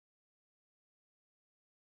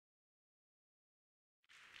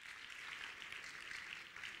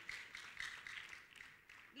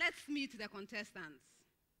Let's meet the contestants.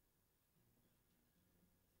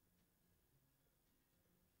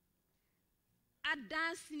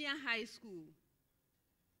 Adan Senior High School.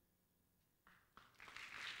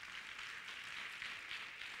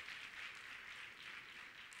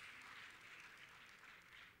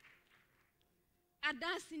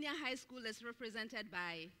 Adan Senior High School is represented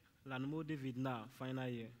by Lanmo David Na, final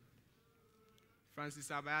year. Francis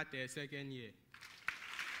Abayate, second year.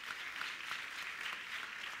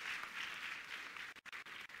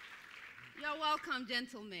 You're welcome,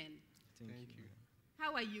 gentlemen. Thank you.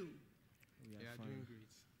 How are you? We are doing great.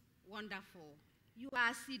 Wonderful. You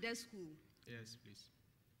are Cedar School. Yes, please.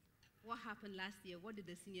 What happened last year? What did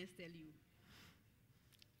the seniors tell you?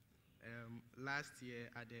 Last year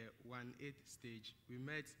at the 1/8 stage, we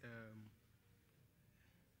met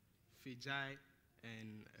Fijai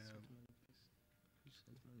and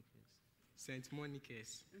St.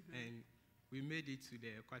 Monica's, and we made it to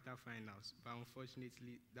the quarterfinals. But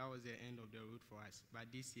unfortunately, that was the end of the road for us.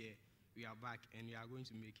 But this year, we are back, and we are going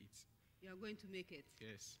to make it. You are going to make it?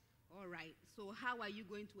 Yes. All right. So how are you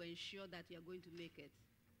going to ensure that you are going to make it?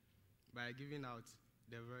 By giving out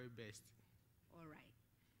the very best. All right.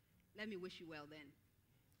 Let me wish you well then.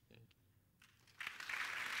 Thank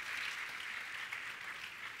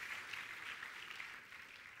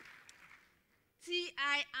you.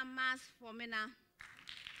 T.I. AMASS Fomena.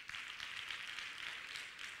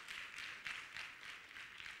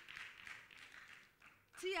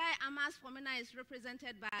 T.I. AMASS Fomena is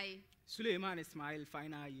represented by Suleiman Ismail,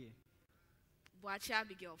 final year. Boachi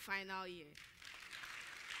Abigail, final year.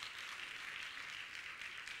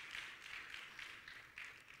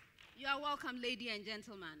 You are welcome, ladies and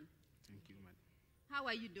gentlemen. Thank you, madam. How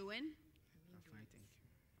are you doing? I'm fine, thank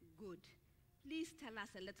you. Good. Please tell us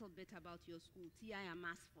a little bit about your school, T.I.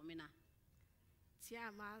 AMASS Fomena. T.I.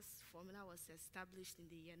 AMASS Fomena was established in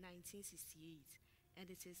the year 1968, and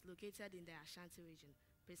it is located in the Ashanti region,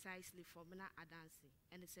 precisely Fomena Adansi,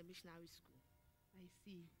 and it's a missionary school. I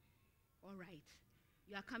see. All right.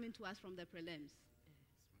 You are coming to us from the prelims. Yes.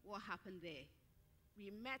 What happened there? We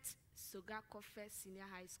met Sogakofe Senior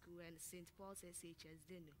High School and St. Paul's SHS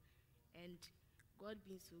dinner, and God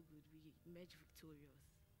being so good, we emerged victorious.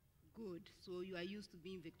 Good. So you are used to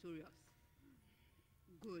being victorious.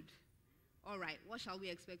 Good. All right. What shall we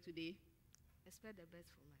expect today? Expect the best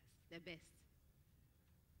from us. The best.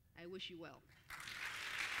 I wish you well.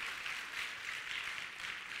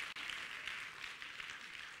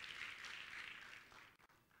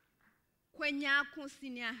 Kwanyako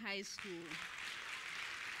Senior High School.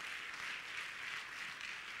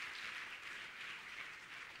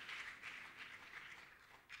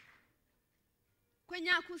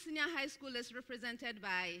 Kwanyako Senior High School is represented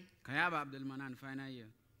by Kayaba Abdelmanan, final year.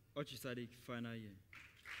 Ochi Sadiq, final year.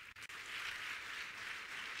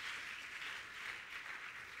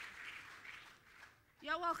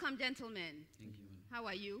 You're welcome, gentlemen. Thank you. How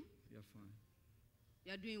are you? You're fine.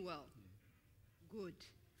 You're doing well. Yeah. Good.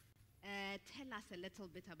 Tell us a little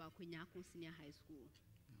bit about Kwanyako Senior High School.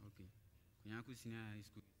 Okay. Kwanyako Senior High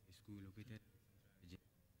School is a school located in it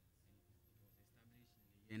was established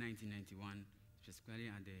in the year 1991, specifically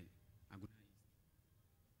at the Aguna East.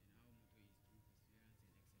 And our motto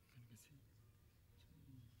is through perseverance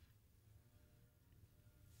and excellence.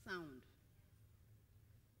 Sound.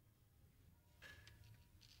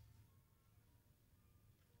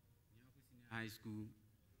 Kwanyako Senior High School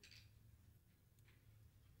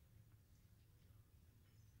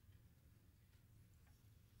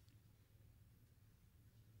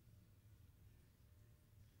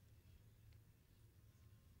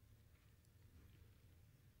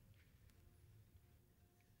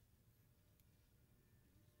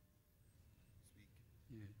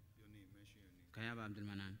Your name, mention your name. Kayaba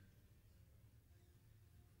Abdelmanan.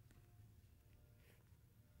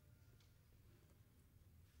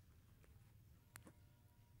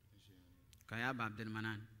 Mention your name. Kayaba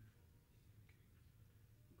Abdelmanan.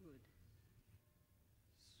 Good.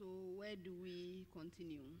 So where do we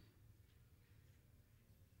continue?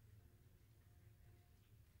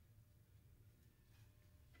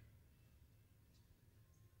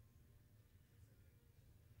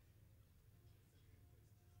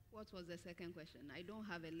 What was the second question? I don't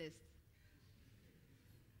have a list.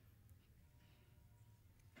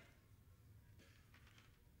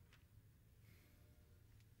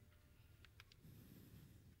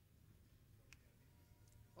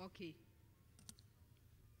 Okay.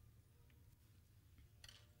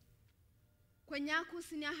 Kwanyako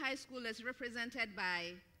Senior High School is represented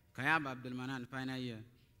by Kayaba Abdelmanan, final year.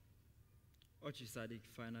 Ochi Sadiq,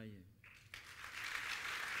 final year.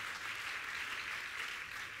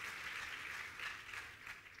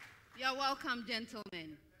 You're welcome,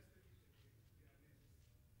 gentlemen.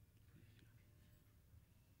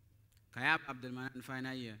 Kayab Abdelmanan,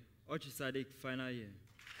 final year. Ochi Sadiq, final year.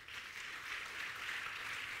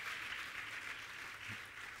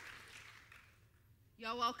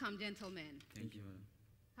 You're welcome, gentlemen. Thank you, madam.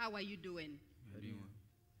 How are you doing? You are doing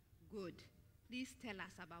well. Good. Please tell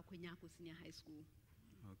us about Kwanyako Senior High School.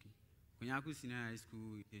 Okay. Kwanyako Senior High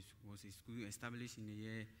School was a school established in the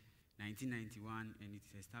year 1991, and it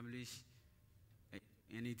is established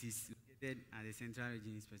and it is located at the Central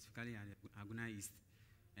Region, specifically at the Aguna East.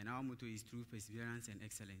 And our motto is through perseverance and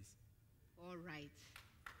excellence. All right.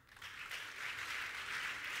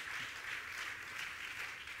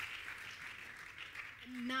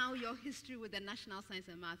 Now your history with the National Science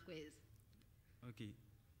and Math Quiz. Okay.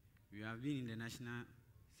 We have been in the National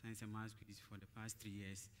Science and Math Quiz for the past 3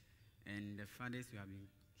 years, and the farthest we have been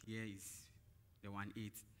here is the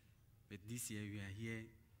 1/8. But this year we are here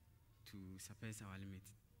to surpass our limit.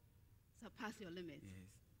 Surpass your limit. Yes.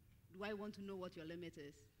 Do I want to know what your limit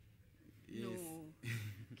is? Yes. No.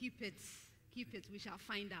 Keep it. Keep it. We shall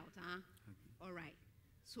find out. Huh? Okay. All right.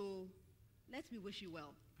 So let me wish you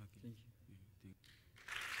well. Okay. Thank you. Yeah, thank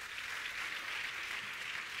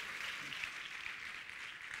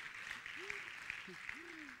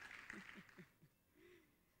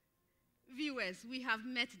you. Viewers, we have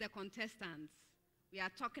met the contestants. We are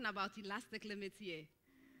talking about elastic limits here.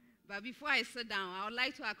 But before I sit down, I would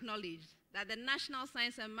like to acknowledge that the National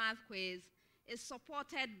Science and Math Quiz is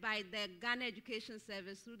supported by the Ghana Education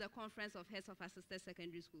Service through the Conference of Heads of Assisted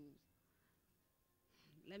Secondary Schools.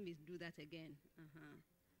 Let me do that again.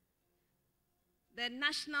 The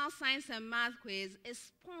National Science and Math Quiz is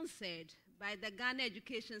sponsored by the Ghana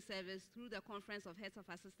Education Service through the Conference of Heads of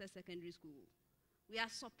Assisted Secondary Schools. We are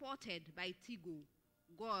supported by TIGO,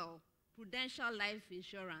 GOIL, Prudential Life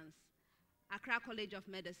Insurance, Accra College of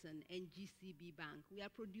Medicine, and GCB Bank. We are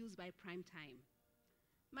produced by Prime Time.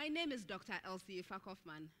 My name is Dr. Elsie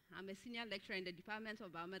Ifakofman. I'm a senior lecturer in the Department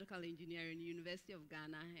of Biomedical Engineering, University of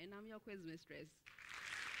Ghana, and I'm your quiz mistress.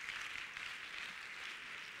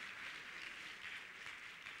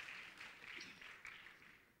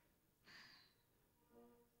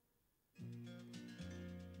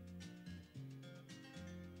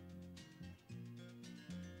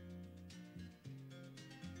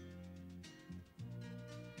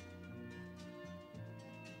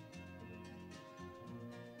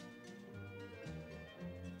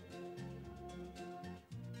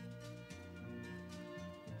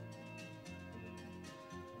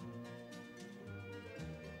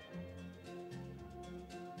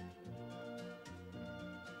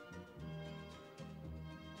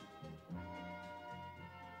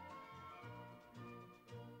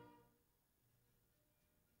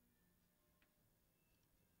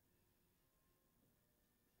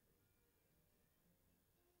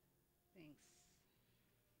 Thanks.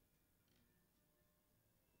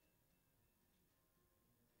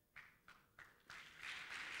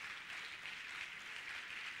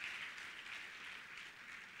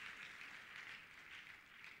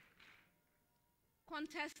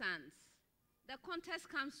 Contestants, the contest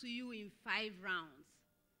comes to you in 5 rounds.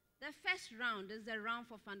 The first round is the round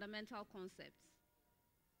for fundamental concepts.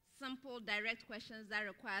 Simple, direct questions that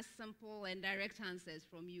require simple and direct answers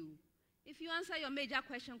from you. If you answer your major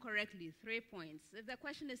question correctly, 3 points. If the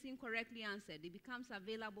question is incorrectly answered, it becomes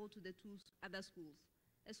available to the 2 other schools.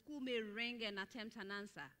 A school may ring and attempt an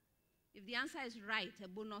answer. If the answer is right, a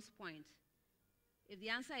bonus point. If the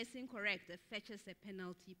answer is incorrect, it fetches a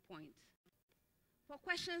penalty point. For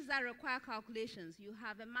questions that require calculations, you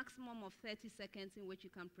have a maximum of 30 seconds in which you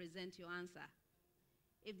can present your answer.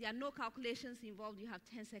 If there are no calculations involved, you have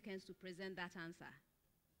 10 seconds to present that answer.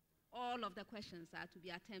 All of the questions are to be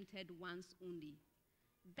attempted once only.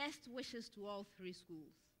 Best wishes to all 3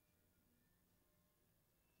 schools.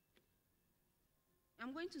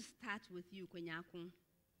 I'm going to start with you, Kwanyako.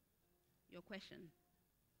 Your question.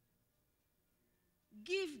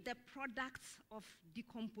 Give the products of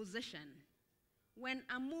decomposition when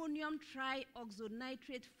ammonium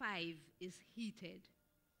trioxonitrate 5 is heated.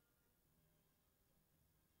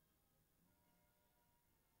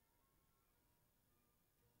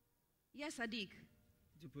 Yes, Sadiq.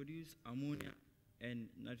 To produce ammonia and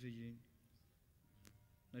nitrogen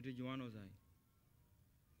monoxide.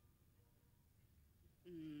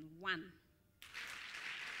 1.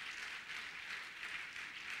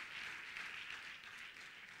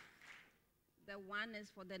 The 1 is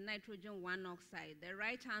for the nitrogen 1 oxide. The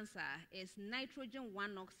right answer is nitrogen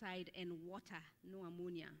 1 oxide and water, no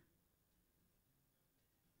ammonia.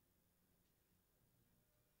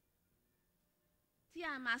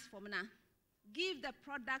 AMASS Fomena, Give the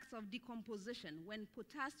products of decomposition when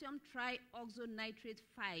potassium trioxonitrate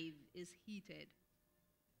 5 is heated.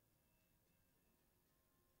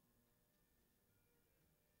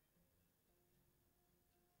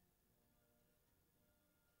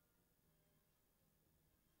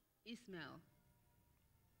 Ismail.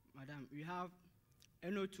 Madam, we have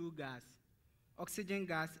NO2 gas, oxygen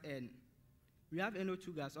gas, and we have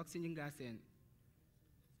NO2 gas, oxygen gas, and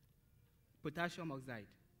potassium oxide.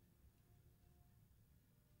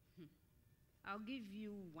 I'll give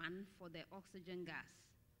you 1 for the oxygen gas.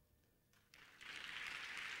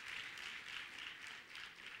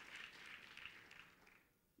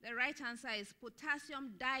 The right answer is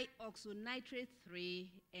potassium dioxonitrate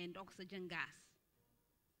 3 and oxygen gas.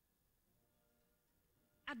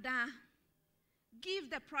 Ada, give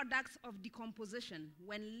the products of decomposition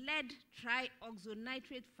when lead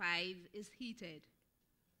trioxonitrate 5 is heated.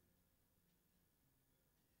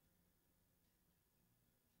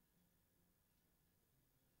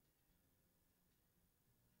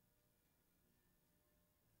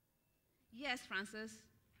 Yes, Francis.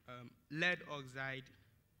 Lead oxide,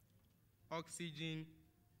 oxygen,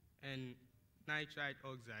 and nitrite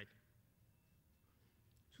oxide.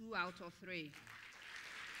 2 out of 3.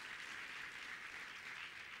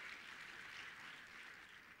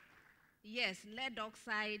 Yes, lead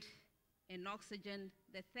oxide and oxygen.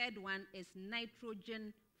 The third one is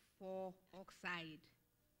nitrogen 4 oxide.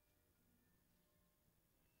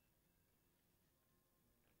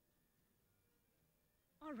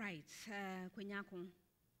 All right, Kwanyako.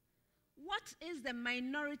 What is the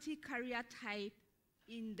minority carrier type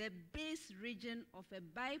in the base region of a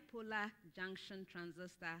bipolar junction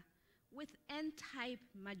transistor with N-type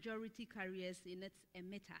majority carriers in its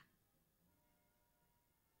emitter?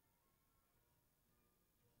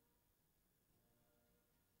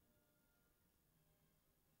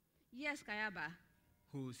 Yes, Kayaba.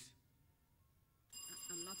 Whose?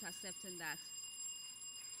 I'm not accepting that.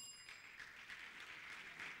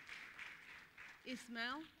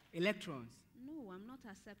 Ismail? Electrons. No, I'm not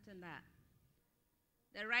accepting that.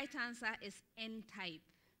 The right answer is N-type.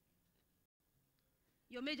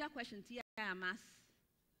 Your major question, AMASS.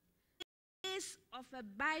 Is of a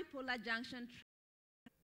bipolar junction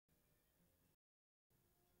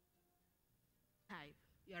type.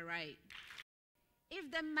 You're right. If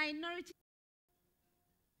the minority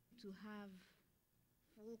to have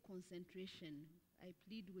full concentration, I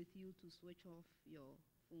plead with you to switch off your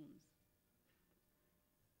phones.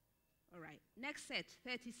 All right, next set,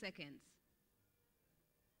 30 seconds.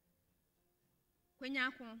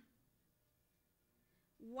 Kwanyako,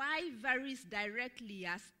 y varies directly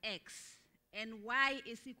as x, and y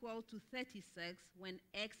is equal to 36 when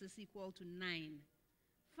x is equal to 9.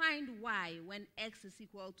 Find y when x is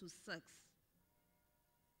equal to 6.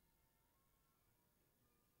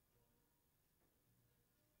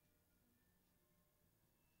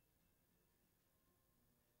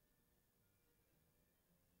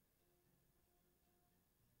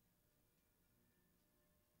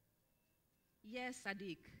 Yes,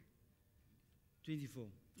 Sadiq. 24.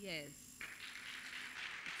 Yes.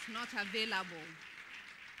 It's not available.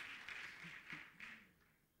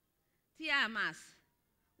 AMASS.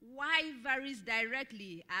 Y varies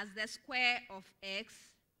directly as the square of x,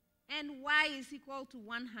 and y is equal to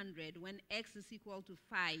 100 when x is equal to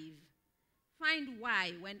 5. Find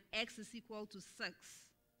y when x is equal to 6.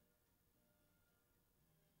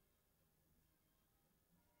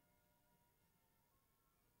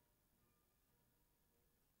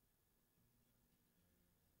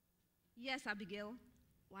 Yes, Abigail.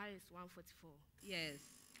 Y is 144. Yes.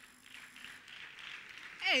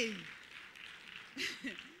 Hey.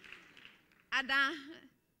 Ada,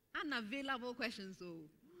 unavailable questions. So.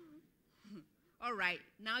 All right.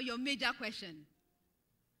 Now your major question.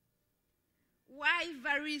 Y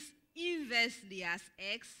varies inversely as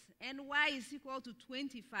x, and y is equal to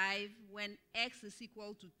 25 when x is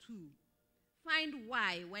equal to 2. Find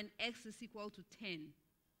y when x is equal to 10.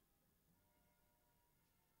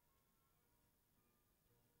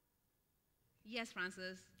 Yes,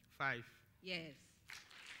 Francis. 5. Yes.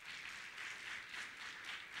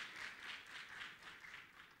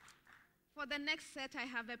 For the next set, I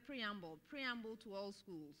have a preamble to all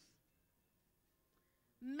schools.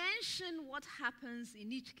 Mention what happens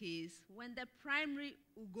in each case when the primary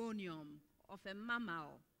oogonium of a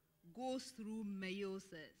mammal goes through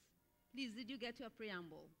meiosis. Please, did you get your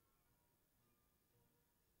preamble?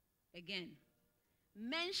 Again,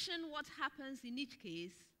 mention what happens in each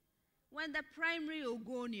case when the primary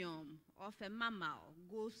oogonium of a mammal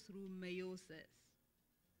goes through meiosis.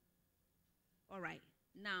 All right,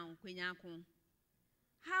 now, Kwanyako,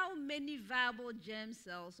 How many viable germ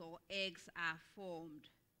cells or eggs are formed?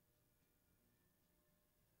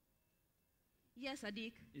 Yes,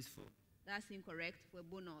 Sadiq? It's 4. That's incorrect. For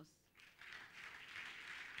bonus.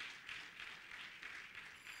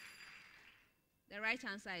 The right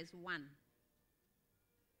answer is 1.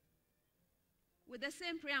 With the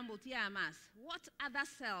same preamble to AMASS, what other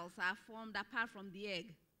cells are formed apart from the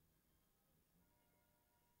egg?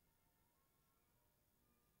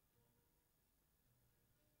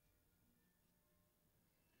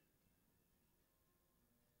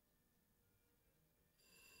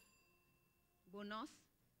 Bonus.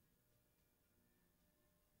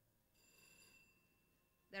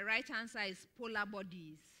 The right answer is polar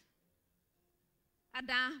bodies.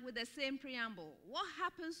 Ada, with the same preamble, what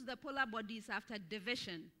happens to the polar bodies after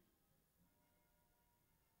division?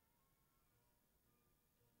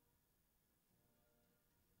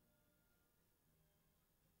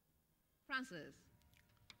 Francis.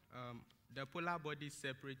 The polar body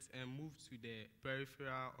separates and moves to the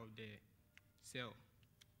peripheral of the cell.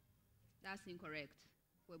 That's incorrect.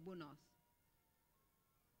 For bonus.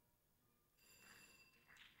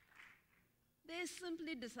 They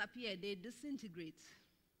simply disappear, they disintegrate.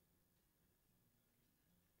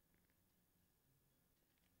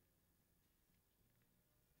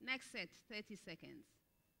 Next set, 30 seconds.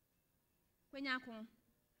 Kwanyako,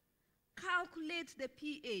 calculate the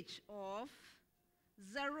pH of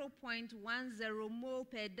 0.10 mole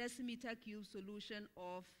per decimeter cube solution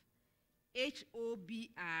of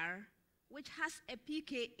HOBr, which has a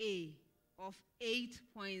pKa of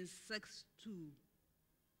 8.62.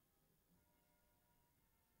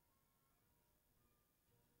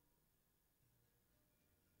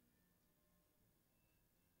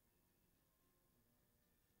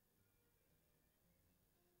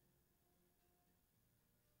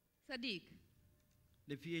 Sadiq.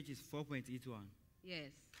 The pH is 4.81.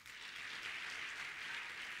 Yes.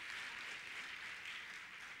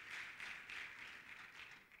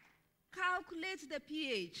 Calculate the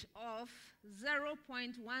pH of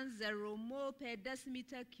 0.10 mole per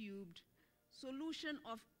decimeter cubed solution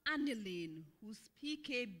of aniline whose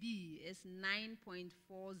pKb is 9.40.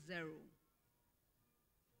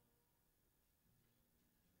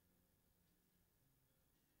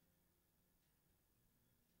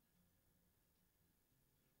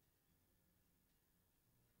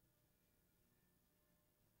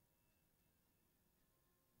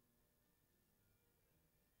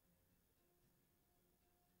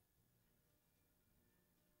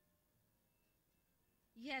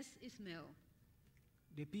 Yes, Ismail.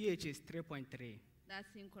 The pH is 3.3.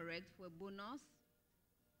 That's incorrect. For bonus.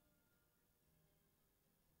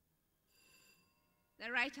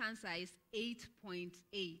 The right answer is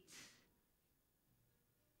 8.8.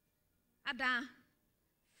 Ada,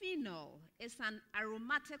 phenol is an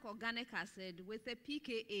aromatic organic acid with a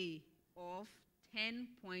pKa of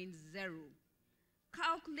 10.0.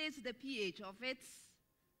 Calculate the pH of its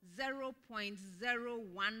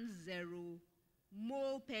 0.010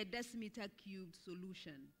 mole per decimeter cubed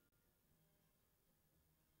solution.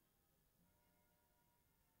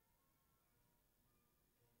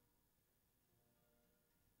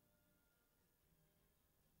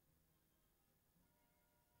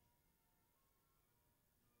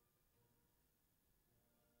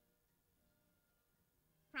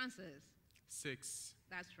 Francis. 6.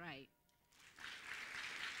 That's right.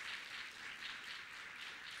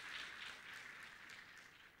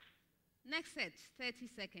 Next set, 30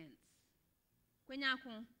 seconds.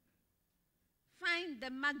 Kwanyako, find the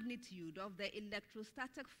magnitude of the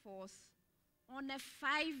electrostatic force on a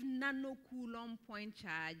 5 nanocoulomb point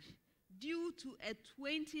charge due to a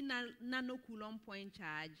 20 nanocoulomb point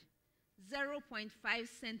charge 0.5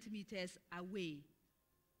 centimeters away.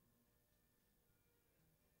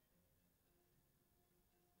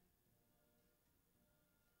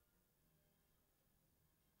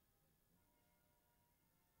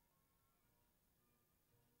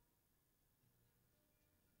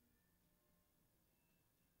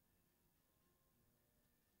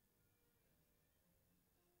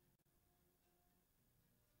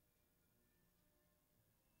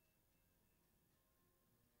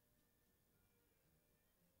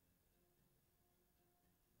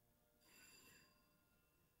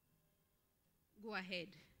 Go ahead,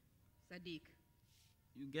 Sadiq.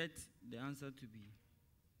 You get the answer to be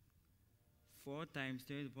 4 times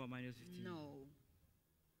 10 to the power minus 15. No.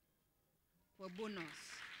 For bonus.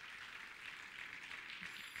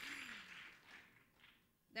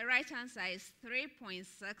 The right answer is 3.6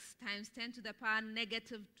 times 10 to the power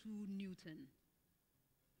negative 2 Newton.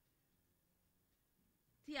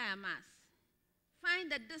 AMASS,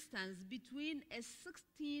 Find the distance between a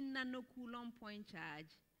 16 nanocoulomb point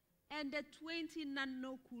charge and a 20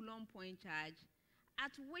 nanocoulomb point charge,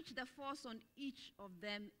 at which the force on each of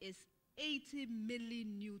them is 80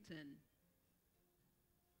 millinewton.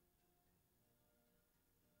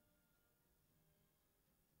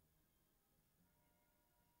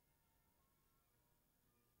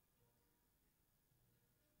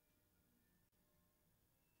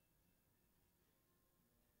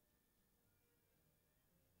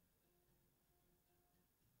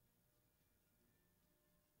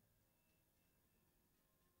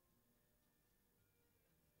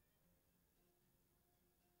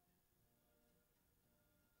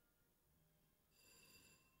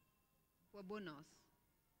 For bonus,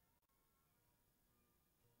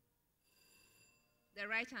 the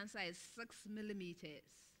right answer is 6 millimeters.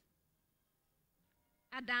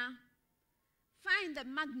 Ada, find the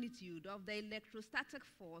magnitude of the electrostatic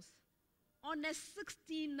force on a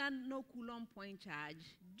 16 nanocoulomb point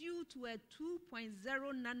charge due to a 2.0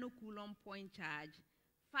 nanocoulomb point charge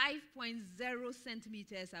 5.0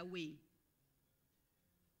 centimeters away.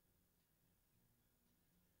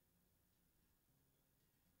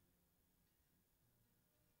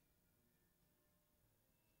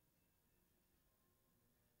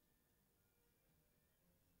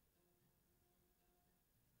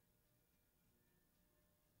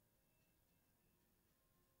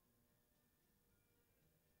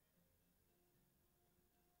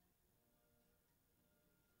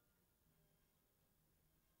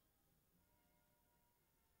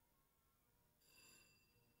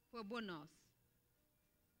 For bonus,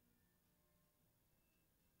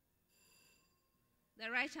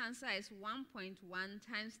 the right answer is 1.1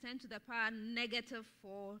 times 10 to the power negative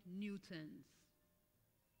 4 newtons.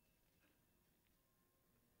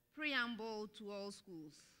 Preamble to all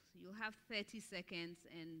schools. You have 30 seconds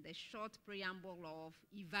and the short preamble of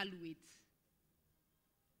evaluate.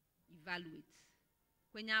 Evaluate.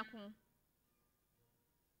 Kwanyako.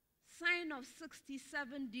 Sine of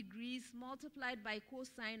 67 degrees multiplied by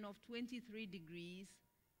cosine of 23 degrees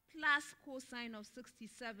plus cosine of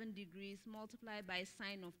 67 degrees multiplied by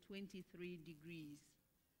sine of 23 degrees.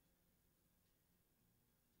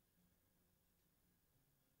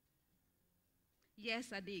 Yes,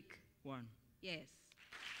 Adik. 1. Yes.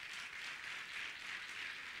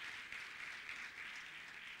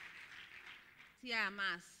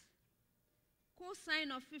 AMASS.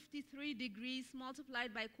 Cosine of 53 degrees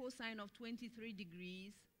multiplied by cosine of 23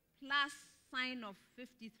 degrees plus sine of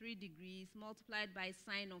 53 degrees multiplied by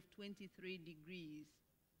sine of 23 degrees.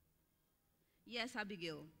 Yes,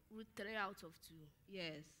 Abigail. With 3 out of 2.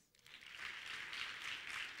 Yes.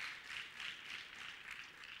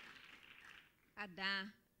 Ada.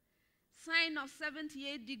 Sine of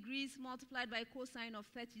 78 degrees multiplied by cosine of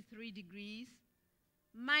 33 degrees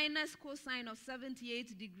minus cosine of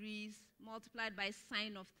 78 degrees multiplied by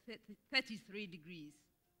sine of 33 degrees.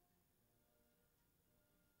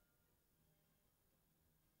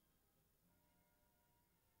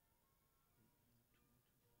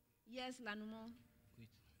 Yes, Lanumo. Wait.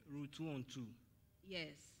 Root 2 on 2.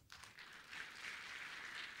 Yes.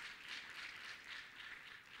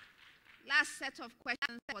 Last set of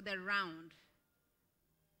questions for the round.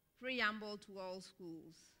 Preamble to all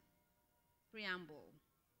schools. Preamble.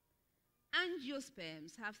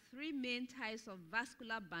 Angiosperms have 3 main types of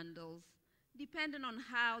vascular bundles depending on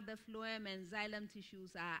how the phloem and xylem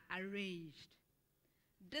tissues are arranged.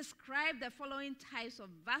 Describe the following types of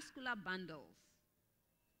vascular bundles.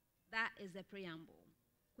 That is the preamble.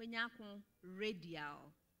 Kwanyako,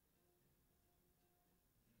 radial.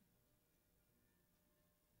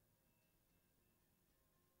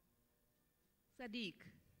 Sadiq.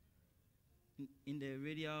 In the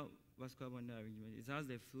radial vascular bundle arrangement, it has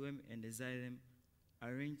the phloem and the xylem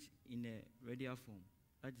arranged in a radial form,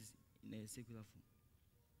 that is in a circular form.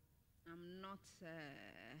 I'm not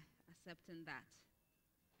accepting that.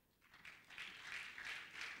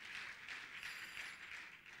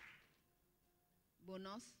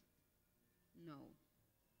 Bonus? No.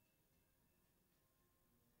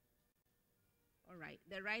 All right,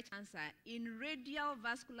 the right answer. In radial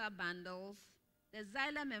vascular bundles, the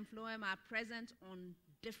xylem and phloem are present on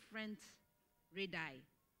different radii.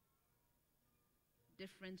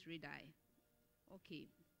 Different radii. Okay.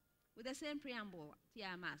 With the same preamble,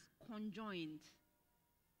 AMASS, conjoined.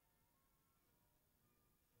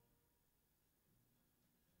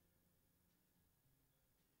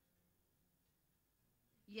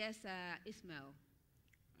 Yes, Ismail.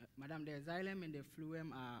 Madam, the xylem and the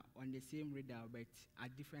phloem are on the same radar but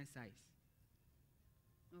at different size.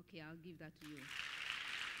 Okay, I'll give that to you.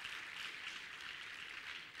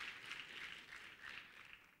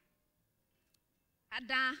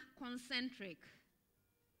 Ada concentric.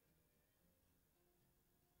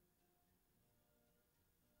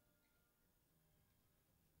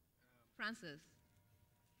 Francis.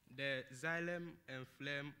 The xylem and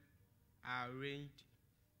phloem are arranged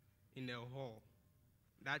in a hole,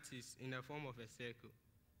 that is in the form of a circle,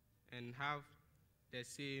 and have the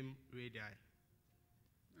same radii.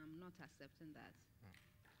 I'm not accepting that.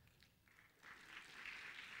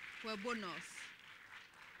 For a bonus.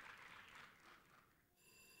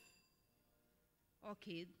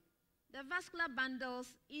 Okay. The vascular bundles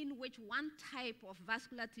in which one type of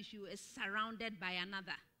vascular tissue is surrounded by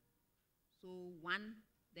another. So one,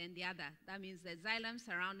 then the other. That means the xylem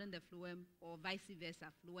surrounding the phloem, or vice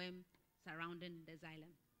versa, phloem surrounding the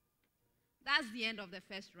xylem. That's the end of the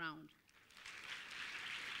first round.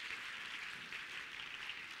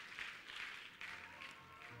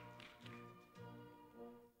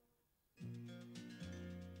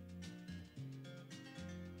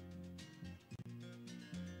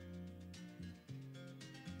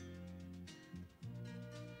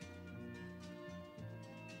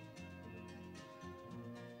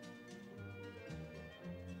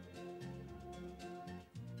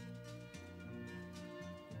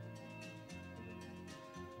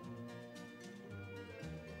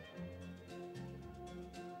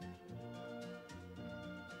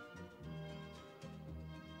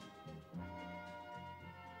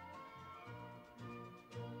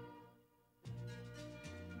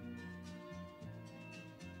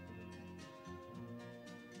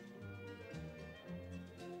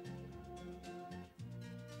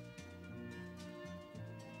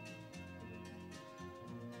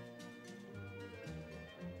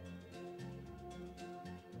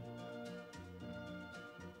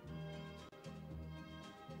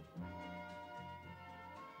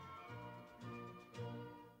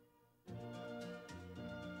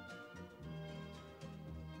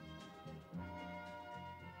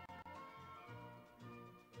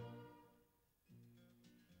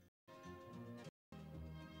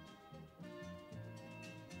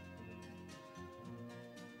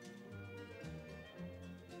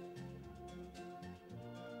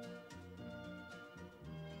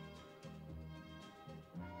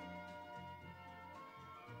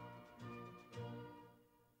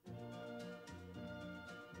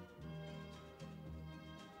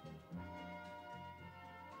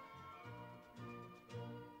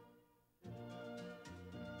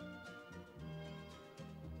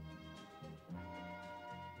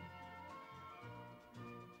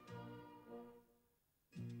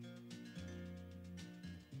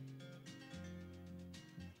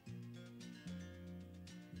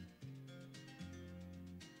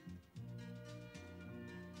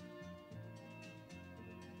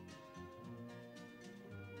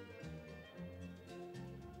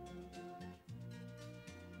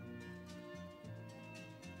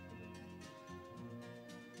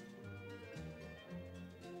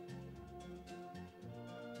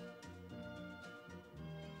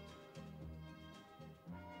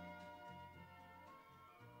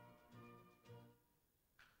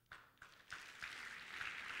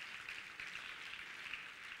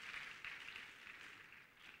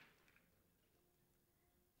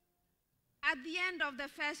 At the end of the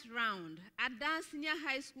first round, Ada Senior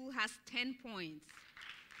High School has 10 points.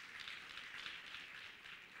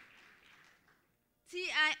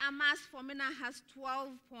 TI AMASS Fomena has 12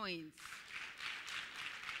 points.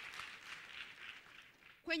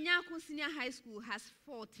 Kwanyako Senior High School has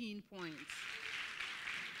 14 points.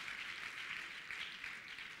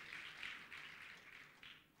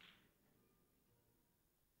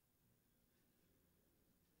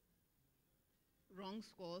 Wrong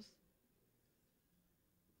scores.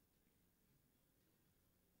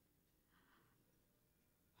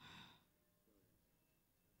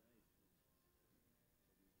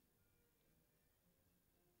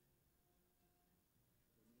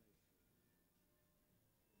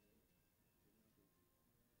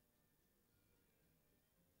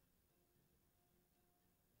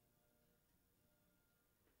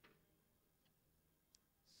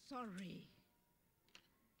 Sorry.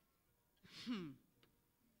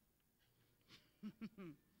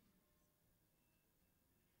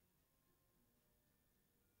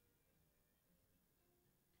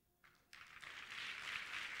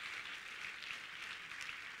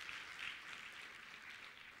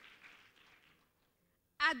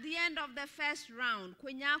 At the end of the first round,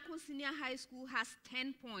 Kwanyako Senior High School has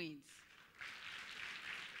 10 points.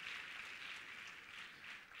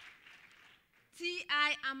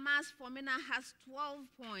 TI AMASS Fomena has 12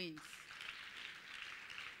 points.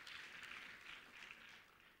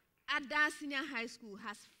 Ada Senior High School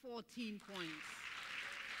has 14 points.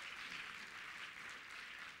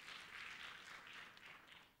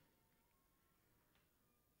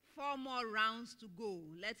 4 more rounds to go.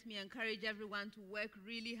 Let me encourage everyone to work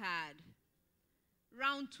really hard.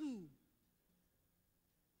 Round 2.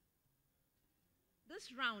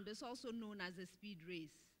 This round is also known as a speed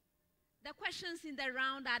race. The questions in the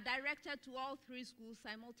round are directed to all 3 schools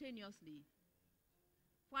simultaneously.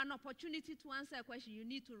 For an opportunity to answer a question, you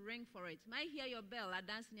need to ring for it. May I hear your bell at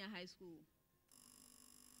Dance Senior High School?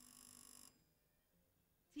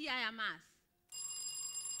 AMASS.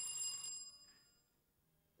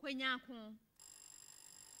 Kwanyako.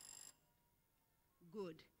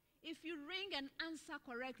 Good. If you ring and answer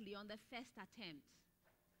correctly on the first attempt,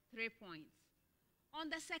 3 points. On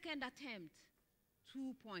the second attempt,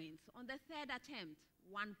 2 points. On the third attempt,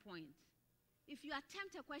 1 point. If you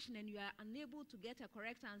attempt a question and you are unable to get a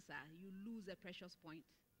correct answer, you lose a precious point.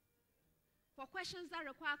 For questions that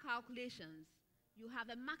require calculations, you have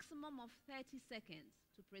a maximum of 30 seconds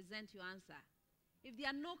to present your answer. If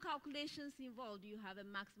there are no calculations involved, you have a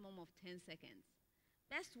maximum of 10 seconds.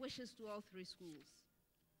 Best wishes to all 3 schools.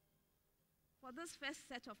 For this first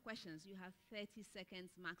set of questions, you have 30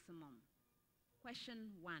 seconds maximum.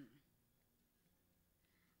 Question 1.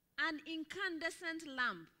 An incandescent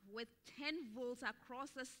lamp with 10 volts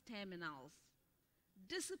across its terminals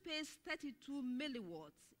dissipates 32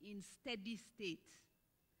 milliwatts in steady state.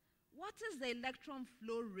 What is the electron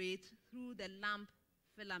flow rate through the lamp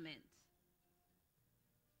filament?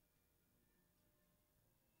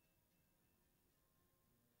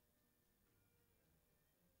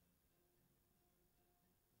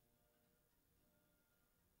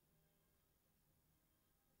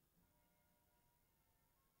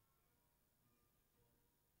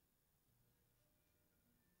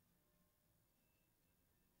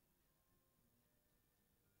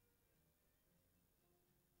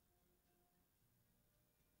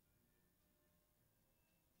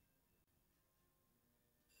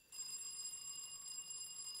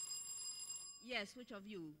 Yes, which of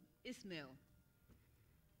you? Ismail.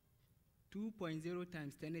 2.0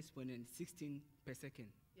 times 10 exponent 16 per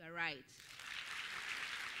second. You're right.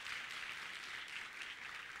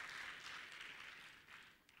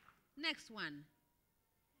 Next one.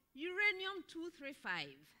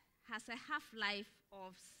 Uranium-235 has a half-life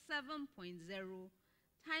of 7.0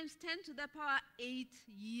 times 10 to the power 8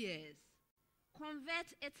 years.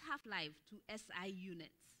 Convert its half-life to SI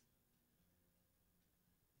units.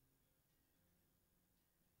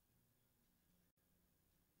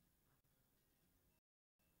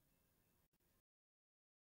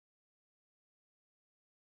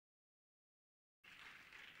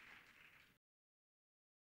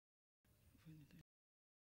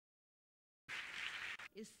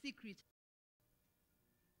 Is secret.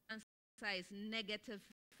 Answer is negative.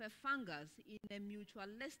 If a fungus in a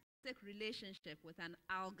mutualistic relationship with an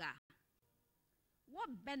alga, what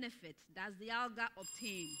benefit does the alga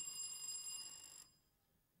obtain?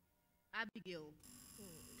 Abigail.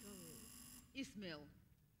 Ismail.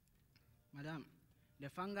 Madam, the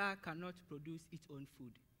fungi cannot produce its own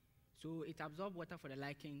food. So it absorbs water for the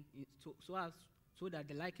lichen, so that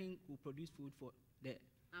the lichen will produce food for the...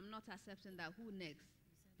 I'm not accepting that. Who next?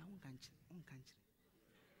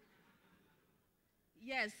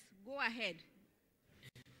 Yes, go ahead.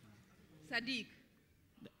 Sadiq.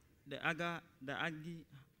 The algae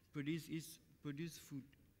produce its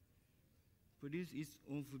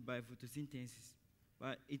own food by photosynthesis,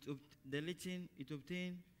 but the lichen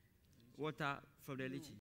obtains water from the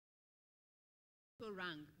lichen. So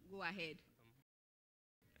wrong. Go ahead.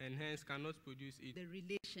 And hence cannot produce it. The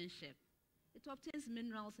relationship. It obtains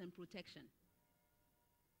minerals and protection.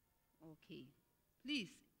 Okay. Please,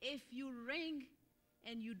 if you ring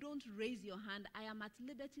and you don't raise your hand, I am at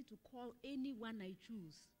liberty to call anyone I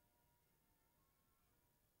choose.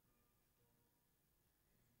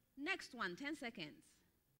 Next one, 10 seconds.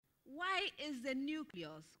 Why is the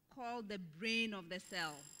nucleus called the brain of the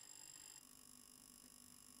cell?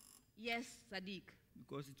 Yes, Sadiq.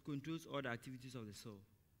 Because it controls all the activities of the cell.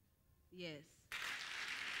 Yes.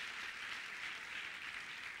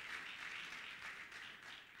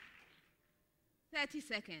 "30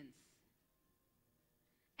 seconds.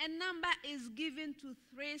 A number is given to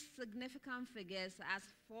 3 significant figures as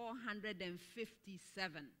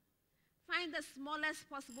 457. Find the smallest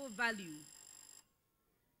possible value.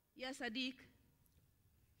 Yes, Sadiq?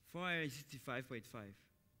 465.5.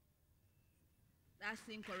 That's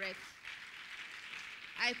incorrect.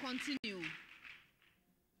 I continue.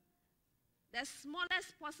 The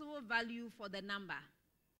smallest possible value for the number.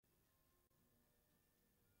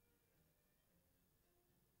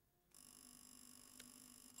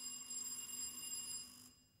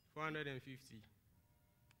 450.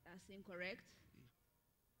 That's incorrect.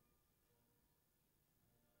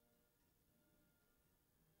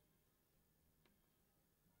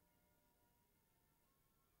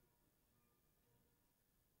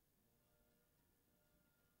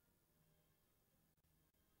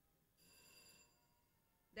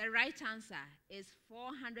 The right answer is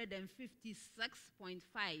 456.5.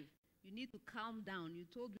 You need to calm down. You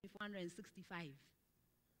told me 465.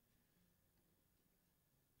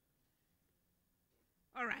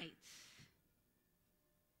 All right.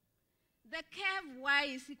 The curve y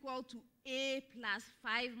is equal to a plus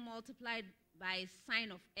 5 multiplied by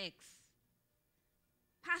sine of x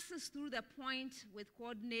passes through the point with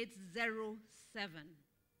coordinates 0, 7.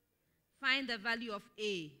 Find the value of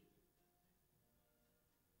a.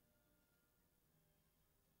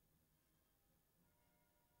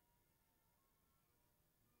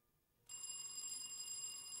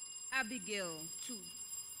 Abigail, 2.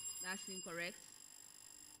 That's incorrect.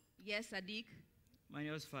 Yes, Sadiq?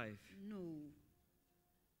 Minus 5. No.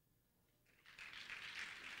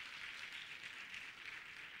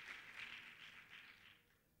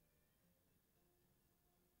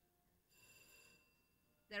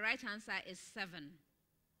 The right answer is 7.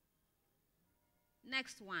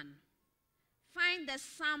 Next one. Find the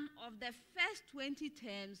sum of the first 20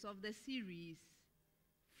 terms of the series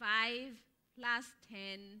 5 plus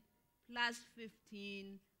 10 plus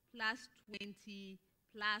 15 plus 20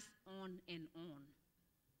 plus on and on.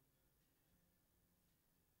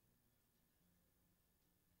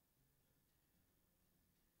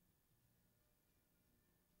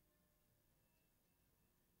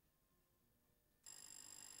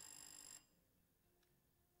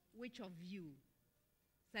 Which of you?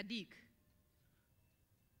 Sadiq?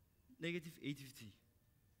 Negative 850.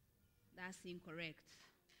 That's incorrect.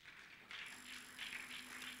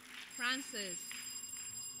 Francis?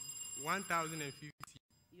 1,050.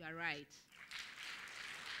 You are right.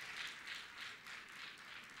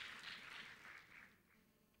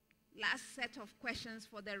 Last set of questions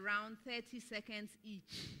for the round, 30 seconds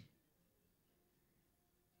each.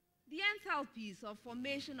 The enthalpies of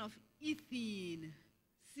formation of ethene,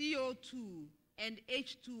 CO2, and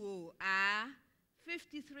H2O are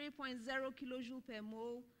 53.0 kilojoule per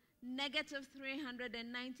mole, negative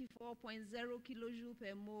 394.0 kilojoule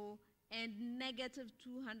per mole, and negative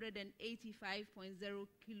 285.0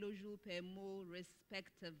 kilojoule per mole,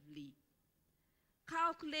 respectively.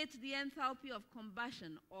 Calculate the enthalpy of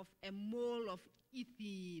combustion of a mole of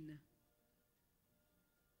ethene.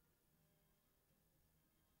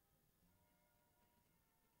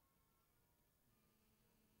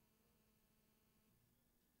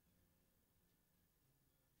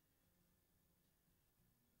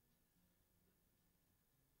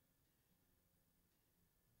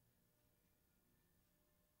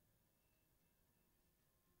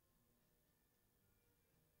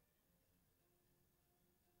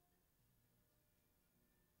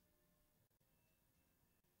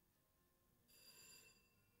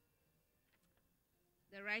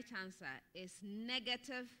 The right answer is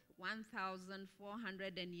negative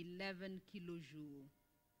 1,411 kilojoule.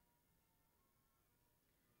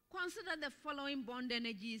 Consider the following bond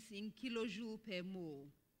energies in kilojoule per mole.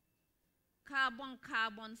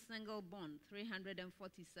 Carbon-carbon single bond,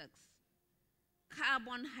 346.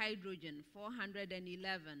 Carbon-hydrogen,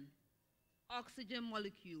 411. Oxygen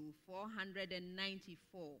molecule,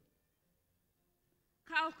 494.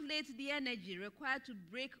 Calculate the energy required to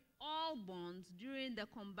break all bonds during the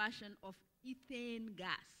combustion of ethane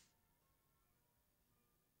gas.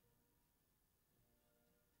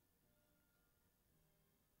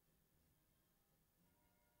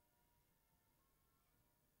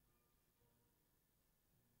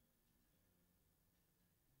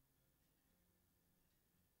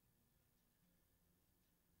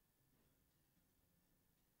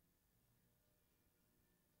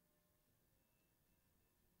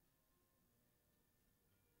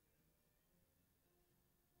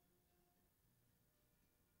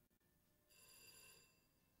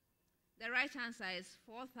 The right answer is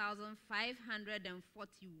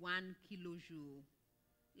 4,541 kilojoule.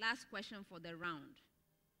 Last question for the round.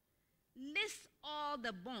 List all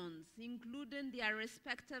the bonds, including their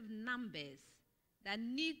respective numbers, that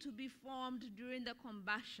need to be formed during the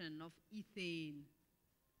combustion of ethane.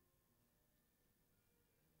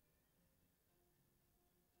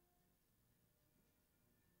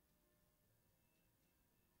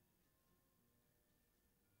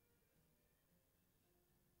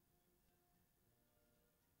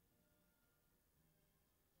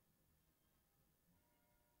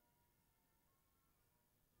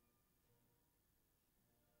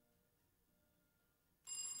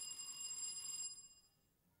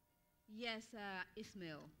 Yes,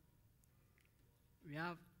 Ismail. We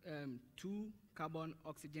have 2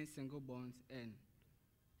 carbon-oxygen single bonds and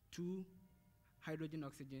 2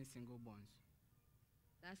 hydrogen-oxygen single bonds.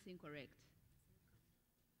 That's incorrect.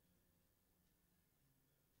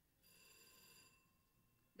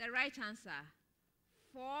 The right answer,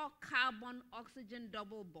 4 carbon-oxygen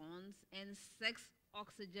double bonds and 6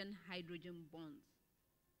 oxygen-hydrogen bonds.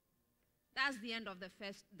 That's the end of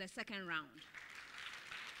the second round.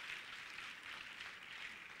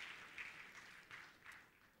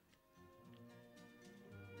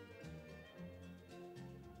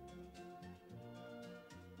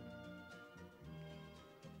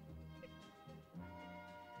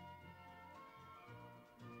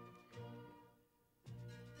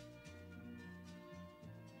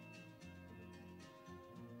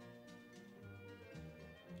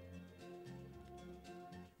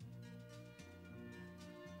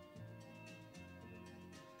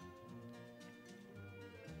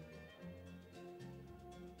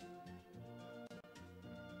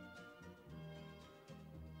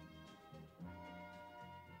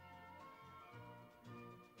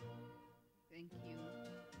 Thank you.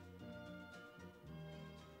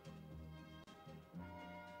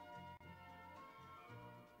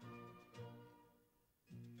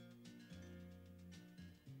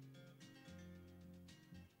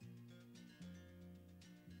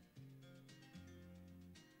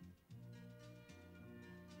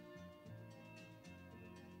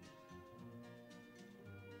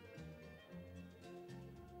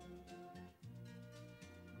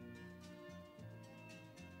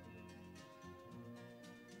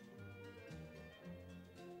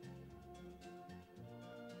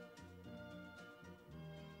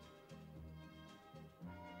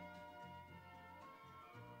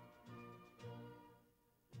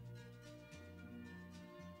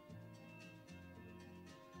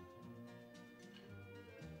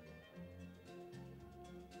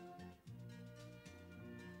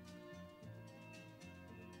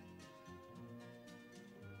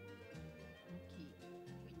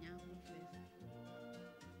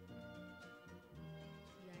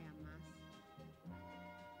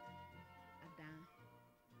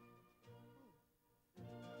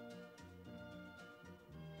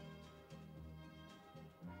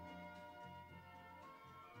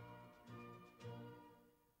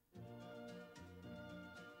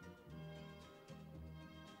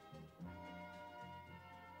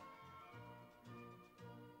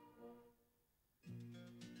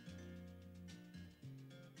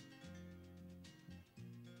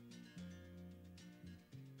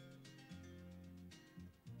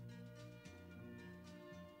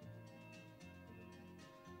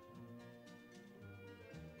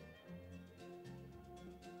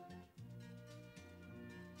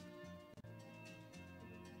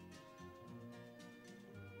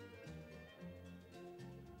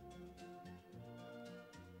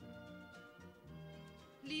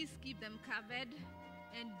 Please keep them covered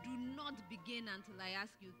and do not begin until I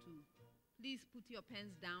ask you to. Please put your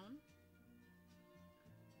pens down.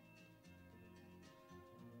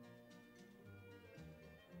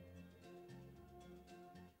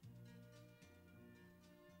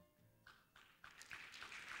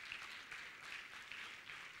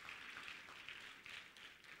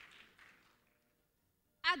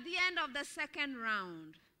 At the end of the second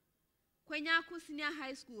round, Kwanyako Senior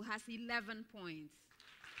High School has 11 points.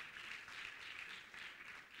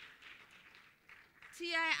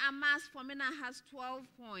 AMASS Fomena has 12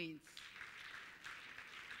 points.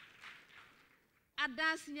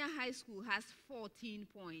 Ada Senior High School has 14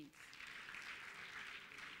 points.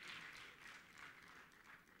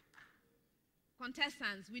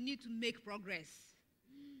 Contestants, we need to make progress.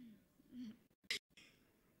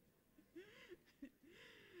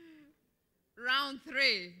 Round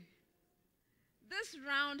 3. This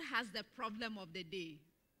round has the problem of the day.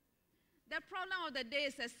 The problem of the day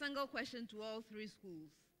is a single question to all 3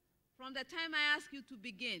 schools. From the time I ask you to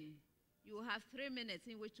begin, you will have 3 minutes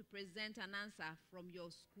in which to present an answer from your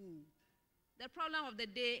school. The problem of the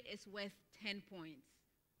day is worth 10 points.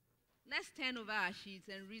 Let's turn over our sheets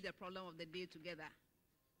and read the problem of the day together.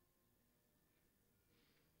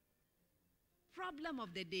 Problem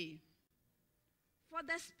of the day. For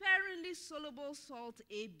the sparingly soluble salt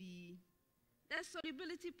AB, the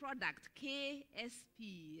solubility product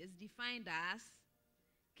KSP is defined as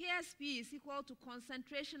KSP is equal to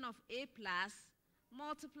concentration of A plus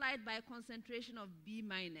multiplied by concentration of B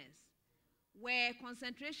minus, where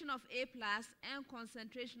concentration of A plus and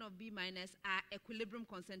concentration of B minus are equilibrium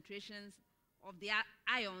concentrations of the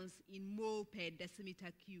ions in mole per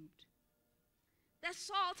decimeter cubed. The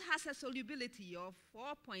salt has a solubility of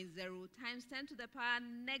 4.0 times 10 to the power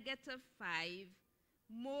negative 5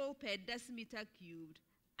 mole per decimeter cubed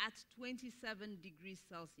at 27 degrees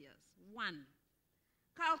Celsius. 1.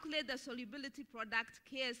 Calculate the solubility product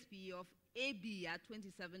KSP of AB at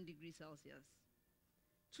 27 degrees Celsius.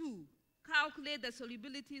 2. calculate the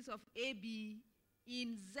solubilities of AB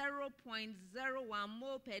in 0.01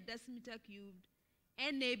 mole per decimeter cubed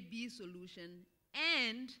NAB solution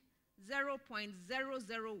and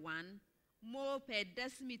 0.001 mole per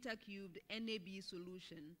decimeter cubed NAB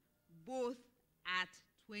solution, both at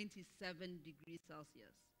 27 degrees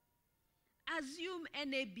Celsius. Assume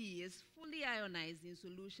NAB is fully ionized in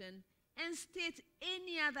solution and state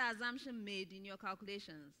any other assumption made in your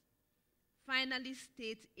calculations. Finally,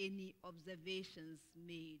 state any observations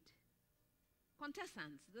made.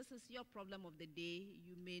 Contestants, this is your problem of the day.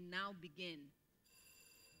 You may now begin.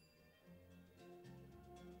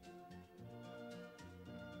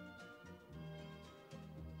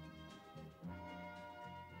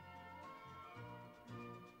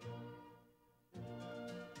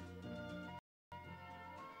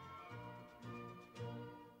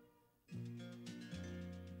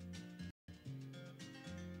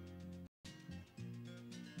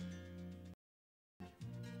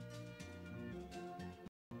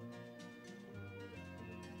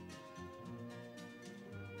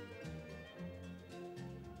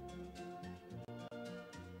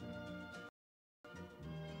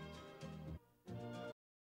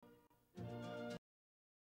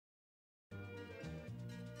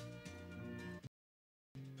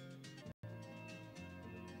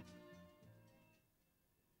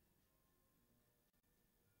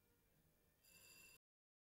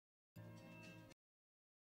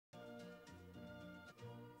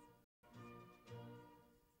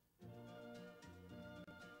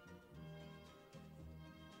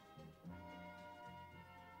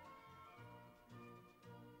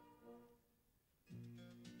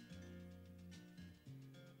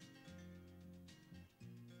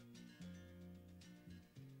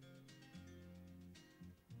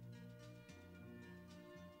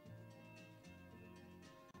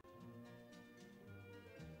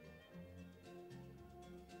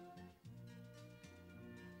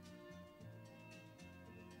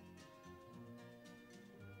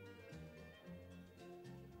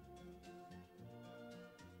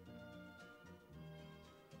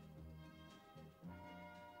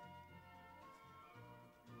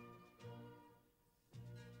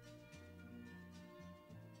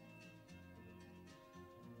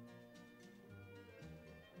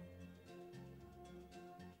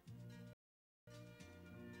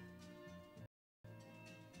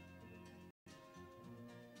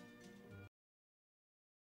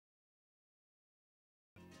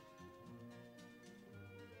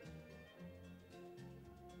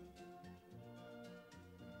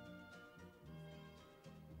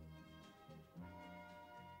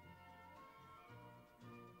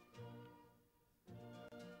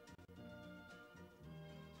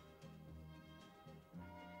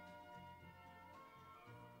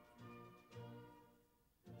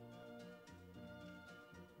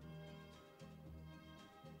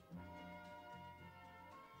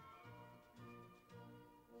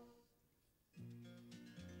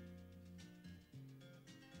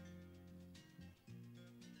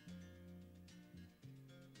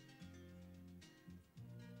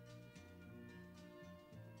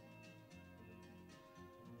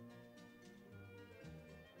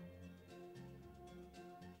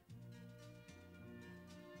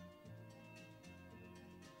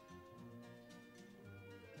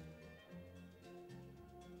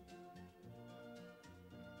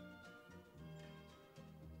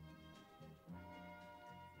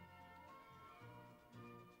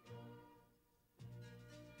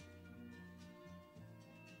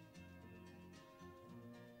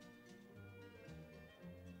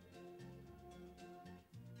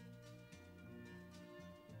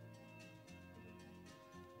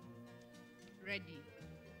 Ready.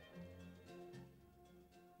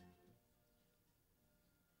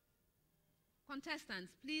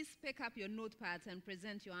 Contestants, please pick up your notepads and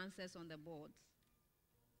present your answers on the boards.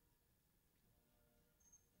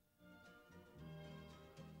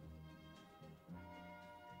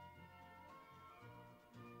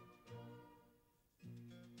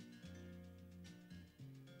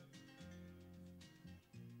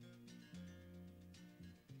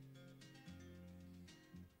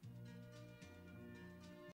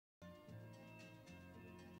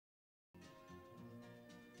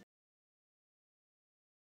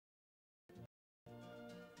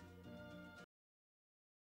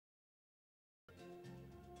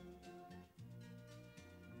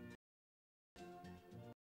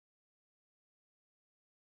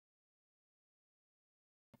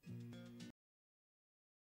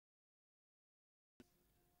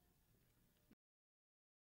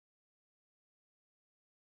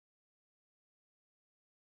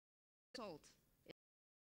 Salt.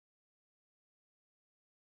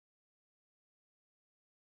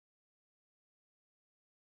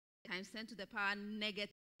 times 10 to the power negative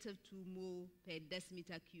 2 mole per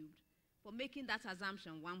decimeter cubed. For making that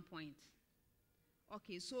assumption, 1 point.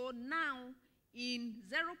 Okay, so now in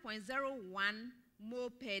 0.01 mole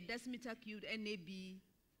per decimeter cubed NAB,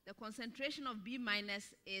 the concentration of B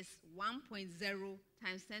minus is 1.0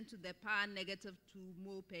 times 10 to the power negative 2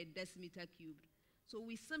 mole per decimeter cubed. So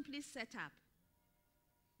we simply set up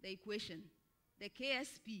the equation. The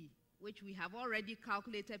KSP, which we have already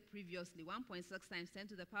calculated previously, 1.6 times 10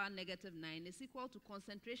 to the power negative 9, is equal to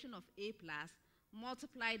concentration of A plus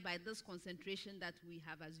multiplied by this concentration that we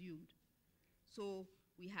have assumed. So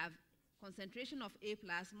we have concentration of A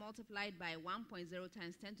plus multiplied by 1.0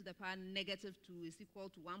 times 10 to the power negative 2 is equal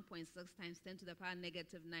to 1.6 times 10 to the power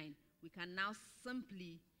negative 9. We can now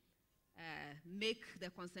simply make the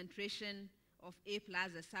concentration of A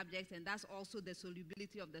plus a subject, and that's also the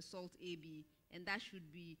solubility of the salt AB, and that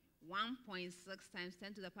should be 1.6 times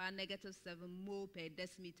 10 to the power negative 7 mole per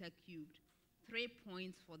decimeter cubed. 3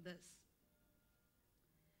 points for this.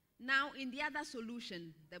 Now, in the other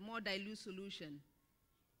solution, the more dilute solution,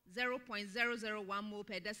 0.001 mole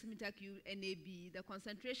per decimeter cubed NAB, the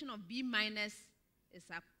concentration of B minus is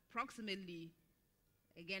approximately,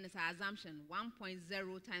 again, it's our assumption,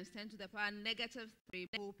 1.0 times 10 to the power negative 3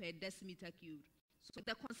 mole per decimeter cubed. So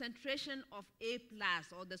the concentration of A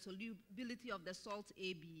plus, or the solubility of the salt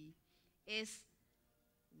AB, is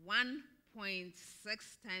 1.6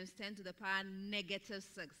 times 10 to the power negative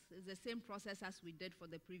 6. It's the same process as we did for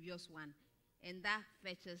the previous one, and that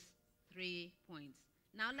fetches 3 points.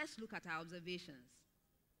 Now let's look at our observations.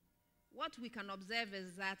 What we can observe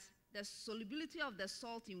is that the solubility of the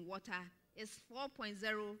salt in water is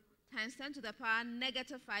 4.0 times 10 to the power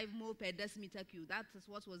negative 5 mole per decimeter cubed. That is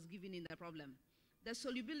what was given in the problem. The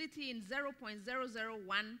solubility in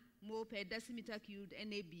 0.001 mole per decimeter cubed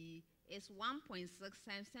NAB is 1.6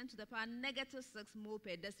 times 10 to the power negative 6 mole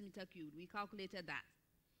per decimeter cubed. We calculated that.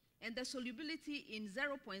 And the solubility in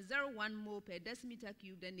 0.01 mole per decimeter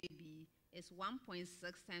cubed NAB is 1.6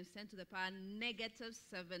 times 10 to the power negative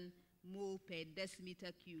 7 mole per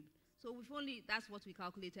decimeter cubed. So that's what we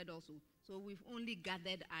calculated also. So we've only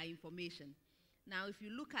gathered our information. Now, if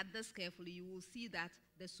you look at this carefully, you will see that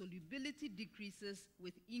the solubility decreases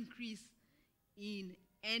with increase in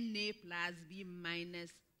Na plus B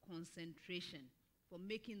minus concentration. For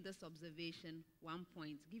making this observation, 1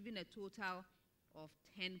 point, giving a total of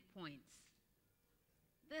 10 points.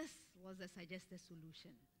 This was the suggested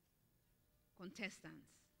solution. Contestants,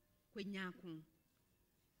 Kwanyako.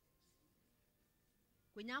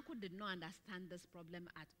 Kwanyako did not understand this problem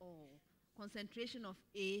at all. Concentration of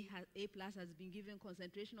A plus has been given,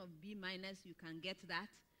 concentration of B minus, you can get that.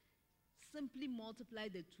 Simply multiply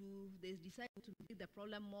the two. They decide to make the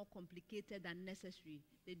problem more complicated than necessary.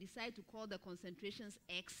 They decide to call the concentrations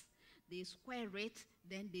X, they square it,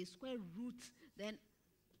 then they square root, then,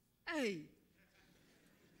 hey!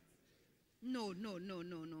 No.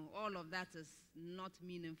 All of that is not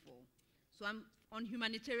meaningful. So I'm on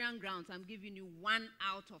humanitarian grounds, I'm giving you 1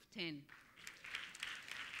 out of 10.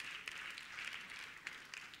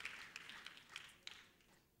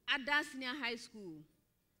 At that senior high school,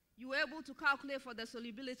 you were able to calculate for the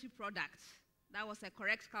solubility product. That was a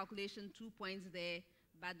correct calculation, 2 points there,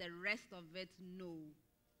 but the rest of it, no.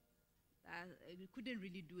 We couldn't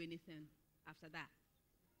really do anything after that.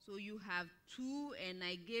 So you have 2, and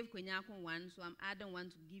I gave Kwanyako 1, so I'm adding 1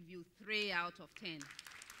 to give you 3 out of 10.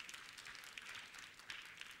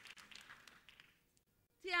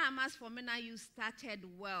 AMASS Fomena, you started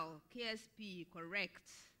well. KSP, correct.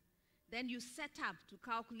 Then you set up to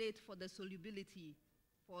calculate for the solubility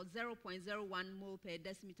for 0.01 mole per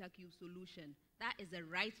decimeter cube solution. That is the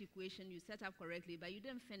right equation. You set up correctly, but you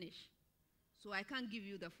didn't finish. So I can't give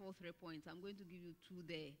you the full 3 points. I'm going to give you 2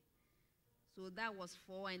 there. So that was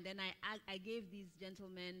 4, and then I gave these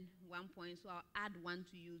gentlemen 1 point, so I'll add 1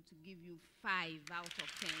 to you to give you 5 out of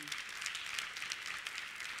 10.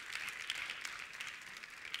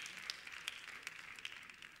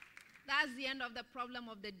 That's the end of the problem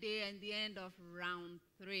of the day and the end of round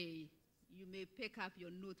 3. You may pick up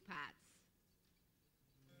your notepads.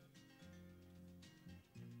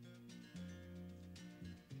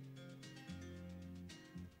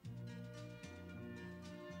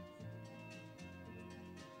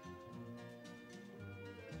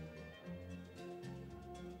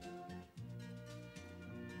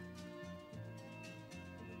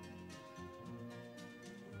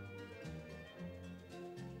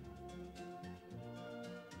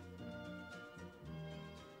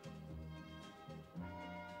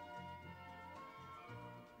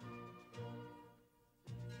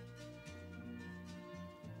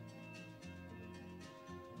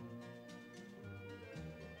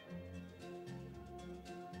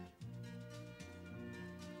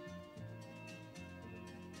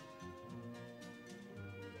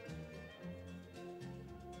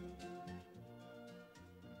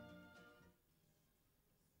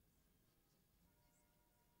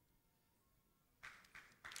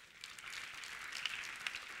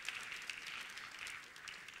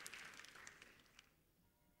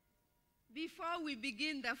 Before we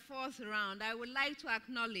begin the fourth round, I would like to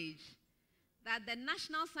acknowledge that the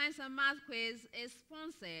National Science and Math Quiz is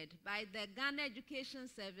sponsored by the Ghana Education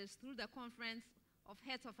Service through the Conference of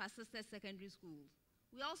Heads of Assisted Secondary Schools.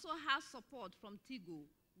 We also have support from TIGO,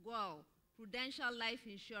 GOAL, Prudential Life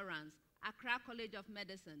Insurance, Accra College of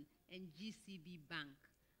Medicine, and GCB Bank.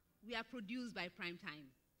 We are produced by Primetime.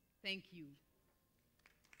 Thank you.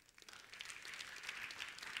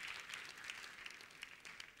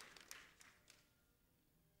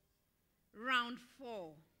 Round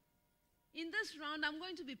 4. In this round, I'm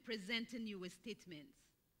going to be presenting you with statements.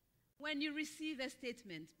 When you receive a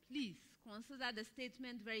statement, please consider the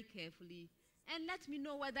statement very carefully and let me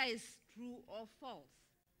know whether it's true or false.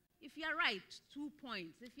 If you are right, 2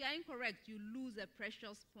 points. If you are incorrect, you lose a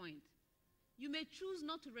precious point. You may choose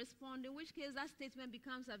not to respond, in which case that statement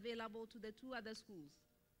becomes available to the 2 other schools.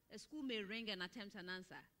 A school may ring and attempt an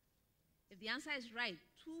answer. If the answer is right,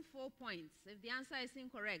 2 full points. If the answer is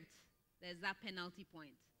incorrect, there's that penalty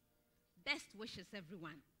point. Best wishes,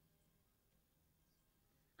 everyone.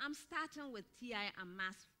 I'm starting with TI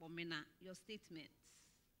AMASS Fomena, your statements.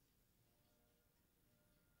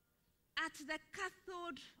 At the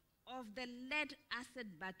cathode of the lead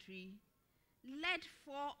acid battery, lead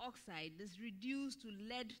 4 oxide is reduced to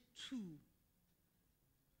lead 2.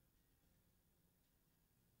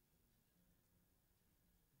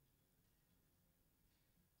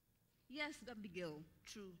 Yes, Abigail.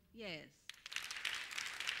 True. Yes.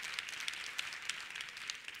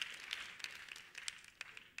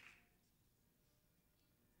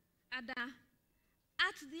 Ada,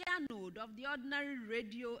 at the anode of the ordinary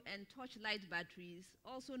radio and torchlight batteries,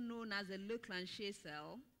 also known as a Leclanché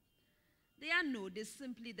cell, the anode is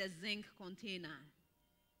simply the zinc container.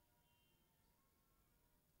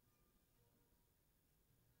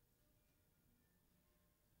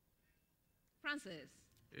 Francis?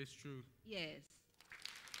 It's true. Yes.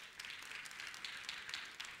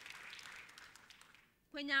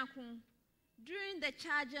 Kwanyako, during the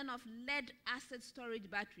charging of lead acid storage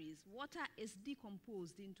batteries, water is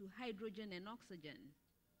decomposed into hydrogen and oxygen.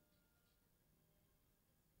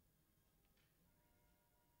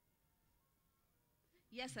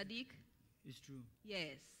 Yes, Sadiq? It's true.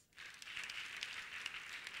 Yes.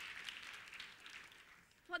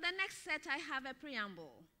 For the next set, I have a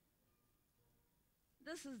preamble.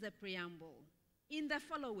 This is the preamble. In the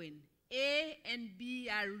following, A and B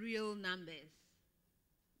are real numbers.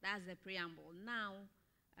 That's the preamble. Now,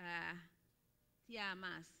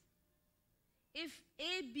 AMASS. If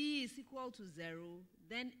AB is equal to 0,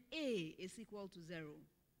 then A is equal to 0.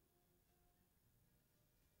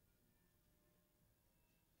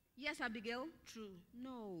 Yes, Abigail? True.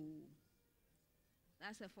 No.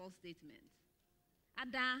 That's a false statement.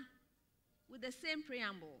 Ada, with the same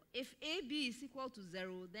preamble, if AB is equal to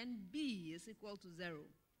 0, then B is equal to 0.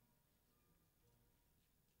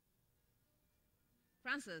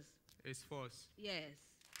 Francis? It's false. Yes.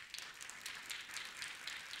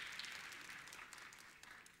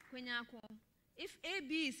 Kwanyako, if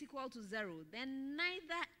AB is equal to 0, then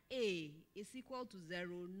neither A is equal to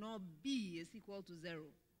 0 nor B is equal to 0.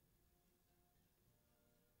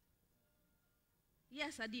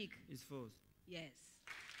 Yes, Sadiq? It's false. Yes.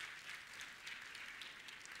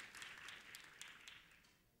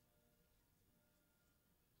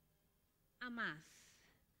 AMASS.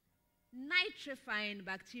 Nitrifying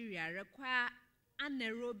bacteria require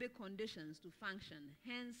anaerobic conditions to function,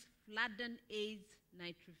 hence flooding aids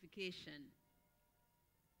nitrification.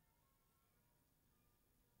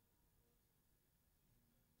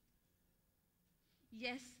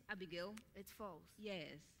 Yes, Abigail? It's false.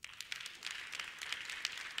 Yes.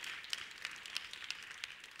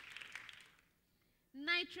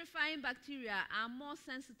 Nitrifying bacteria are more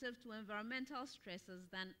sensitive to environmental stresses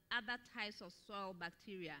than other types of soil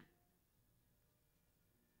bacteria.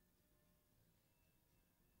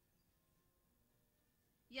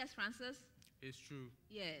 Yes, Francis? It's true.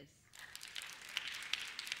 Yes.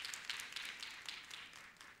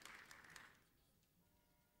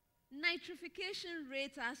 Nitrification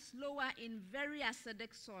rates are slower in very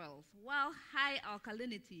acidic soils, while high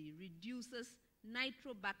alkalinity reduces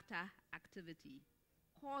nitrobacter activity,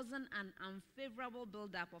 causing an unfavorable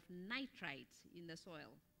buildup of nitrites in the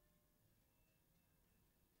soil.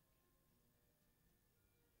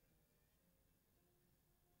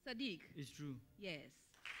 Sadiq? It's true. Yes.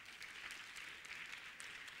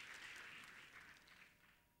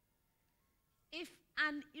 If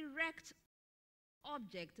an erect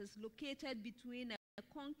object is located between a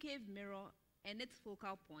concave mirror and its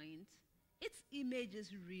focal point, its image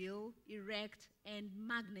is real, erect, and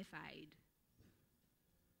magnified.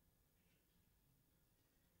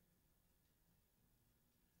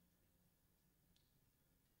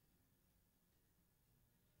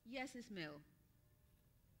 Yes, Ismail.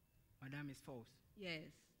 Madam, is false.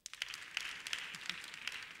 Yes.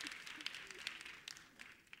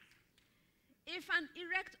 If an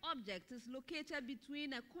erect object is located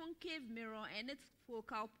between a concave mirror and its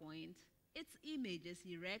focal point, its image is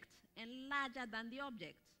erect and larger than the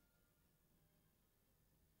object.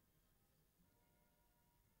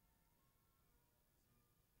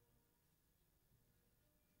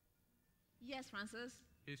 Yes, Francis?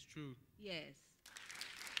 It's true. Yes.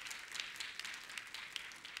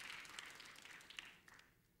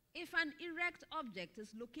 If an erect object is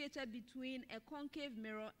located between a concave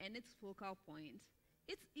mirror and its focal point,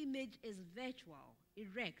 its image is virtual,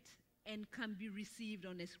 erect, and can be received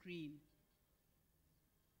on a screen.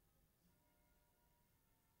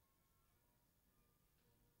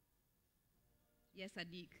 Yes,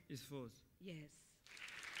 Sadiq? It's false. Yes.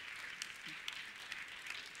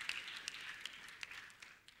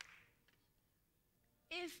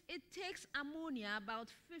 If it takes ammonia about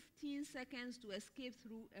 15 seconds to escape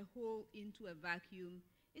through a hole into a vacuum,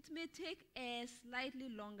 it may take air slightly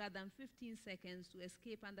longer than 15 seconds to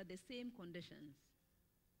escape under the same conditions.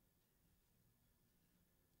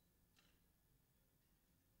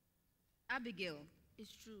 Abigail?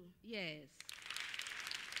 It's true. Yes.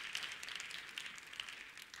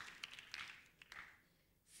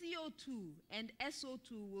 CO2 and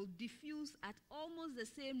SO2 will diffuse at almost the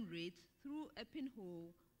same rate through a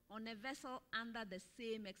pinhole on a vessel under the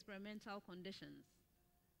same experimental conditions.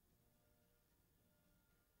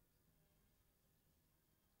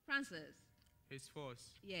 Francis? It's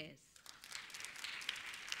false. Yes.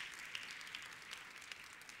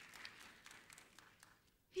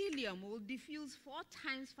 Helium will diffuse 4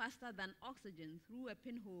 times faster than oxygen through a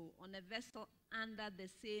pinhole on a vessel under the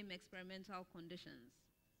same experimental conditions.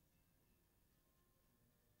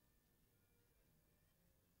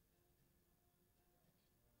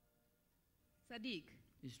 Sadiq?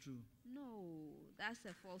 It's true. No, that's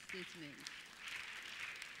a false statement.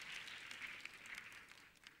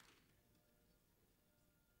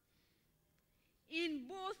 In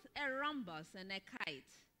both a rhombus and a kite,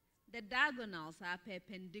 the diagonals are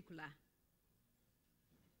perpendicular.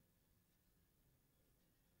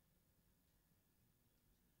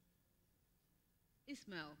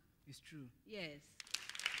 Ismail? It's true. Yes.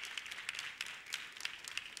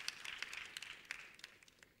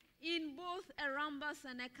 In both a rhombus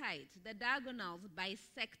and a kite, the diagonals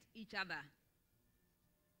bisect each other.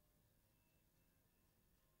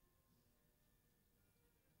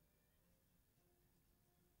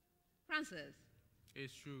 Francis?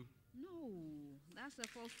 It's true. No, that's a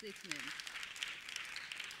false statement.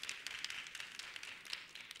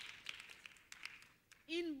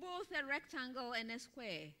 In both a rectangle and a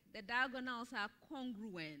square, the diagonals are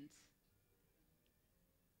congruent.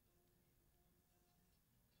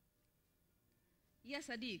 Yes,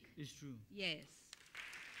 Sadiq? It's true. Yes.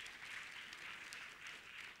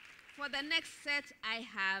 For the next set, I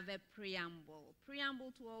have a preamble.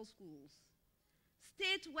 Preamble to all schools.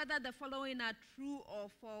 State whether the following are true or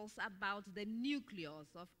false about the nucleus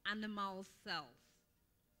of animal cells.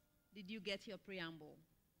 Did you get your preamble?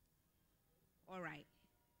 All right.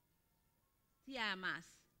 AMASS.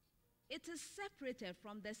 It is separated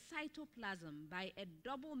from the cytoplasm by a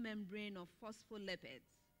double membrane of phospholipids.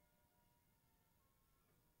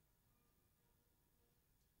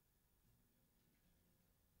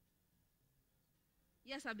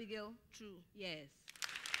 Yes, Abigail? True. Yes.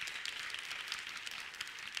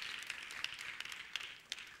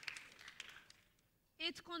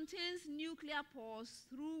 It contains nuclear pores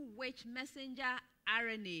through which messenger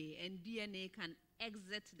RNA and DNA can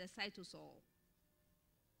exit the cytosol.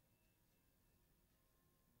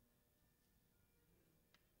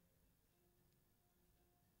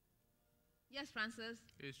 Yes, Francis?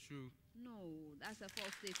 It's true. No, that's a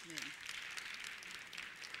false statement.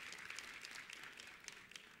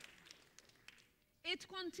 It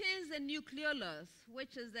contains the nucleolus,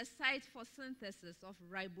 which is the site for synthesis of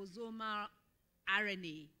ribosomal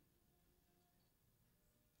RNA.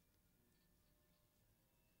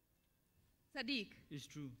 Sadiq? It's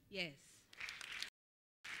true. Yes.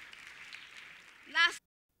 Last.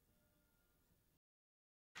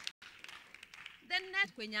 The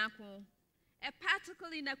next Kwanyako. A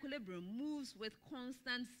particle in equilibrium moves with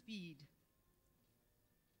constant speed.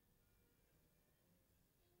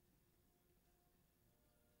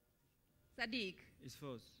 Sadiq? It's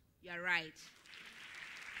false. You're right.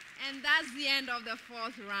 And that's the end of the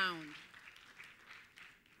 4th round.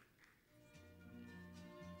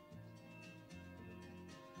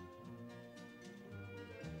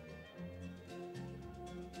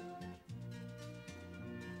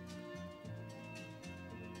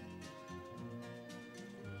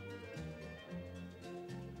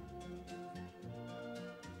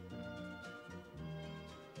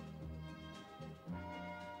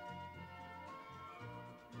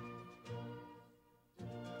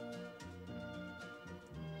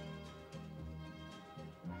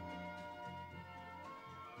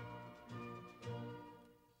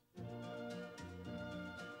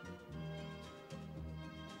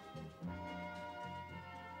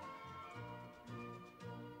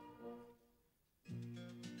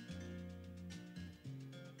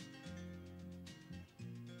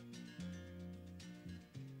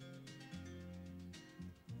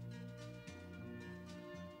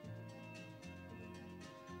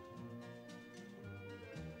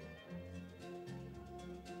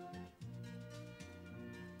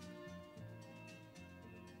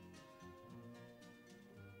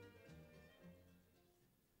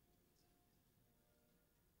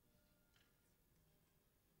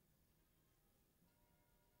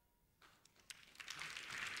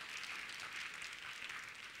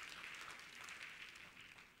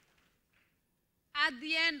 At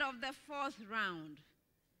the end of the fourth round,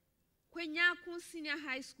 Kwanyako Senior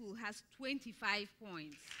High School has 25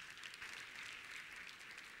 points.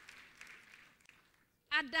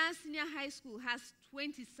 Adan Senior High School has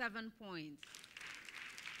 27 points.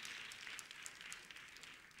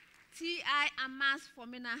 TI AMASS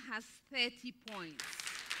Fomena has 30 points.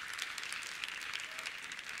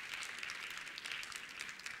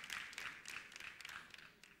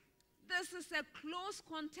 This is a close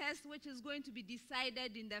contest which is going to be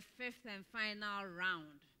decided in the fifth and final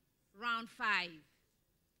round, round 5.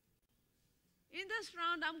 In this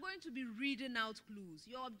round, I'm going to be reading out clues.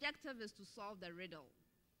 Your objective is to solve the riddle.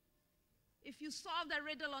 If you solve the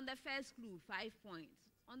riddle on the first clue, 5 points.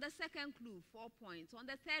 On the second clue, 4 points. On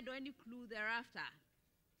the third or any clue thereafter,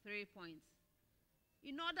 3 points.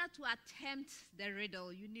 In order to attempt the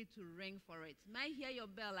riddle, you need to ring for it. May I hear your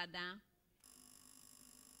bell, Adan?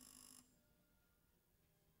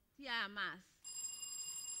 Tia AMASS.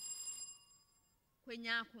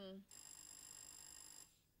 Kwanyako.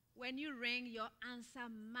 When you ring, your answer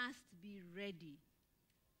must be ready.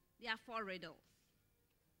 There are 4 riddles.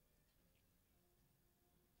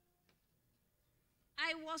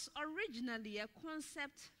 I was originally a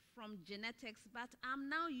concept from genetics, but I'm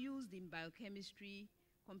now used in biochemistry,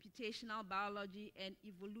 computational biology, and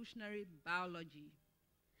evolutionary biology.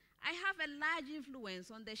 I have a large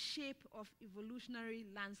influence on the shape of evolutionary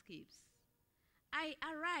landscapes. I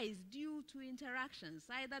arise due to interactions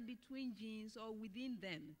either between genes or within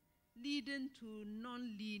them, leading to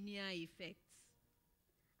non-linear effects.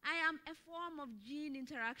 I am a form of gene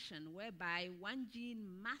interaction whereby one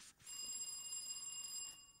gene masks.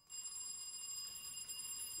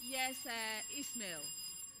 Yes, Ismail.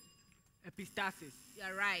 Epistasis.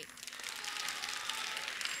 You're right.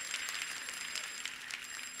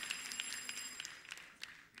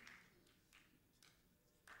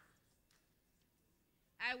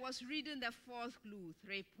 I was reading the fourth clue,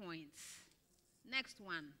 3 points. Next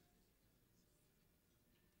one.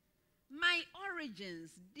 My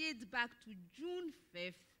origins date back to June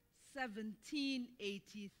 5th,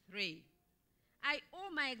 1783. I owe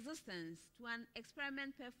my existence to an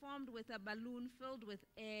experiment performed with a balloon filled with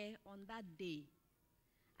air on that day.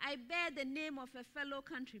 I bear the name of a fellow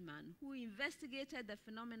countryman who investigated the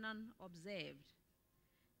phenomenon observed.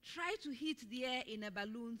 Try to heat the air in a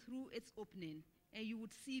balloon through its opening, and you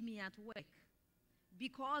would see me at work.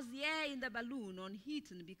 Because the air in the balloon on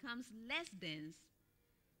heating becomes less dense,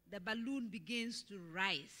 the balloon begins to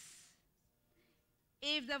rise.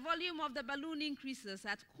 If the volume of the balloon increases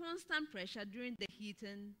at constant pressure during the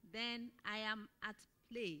heating, then I am at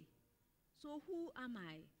play. So who am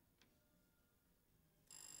I?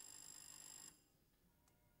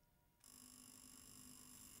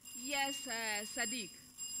 Yes, Sadiq.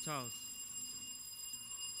 Charles.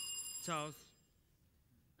 Charles.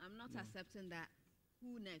 I'm not accepting that.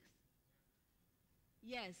 Who next?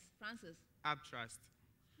 Yes, Francis. Abtrust.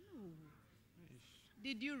 No.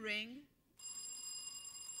 Did you ring?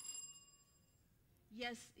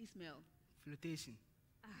 Yes, Ismail. Flotation.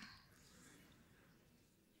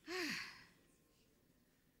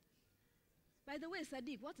 By the way,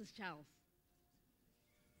 Sadiq, what is Charles?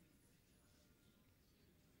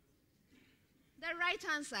 The right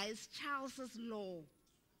answer is Charles's law.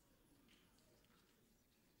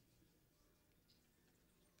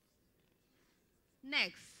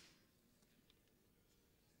 Next.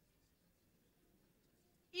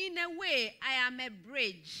 In a way, I am a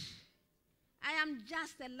bridge. I am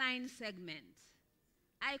just a line segment.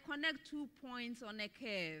 I connect 2 points on a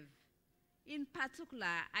curve. In particular,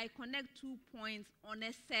 I connect 2 points on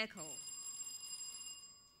a circle.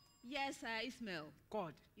 Yes, Ismail.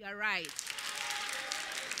 God. You are right.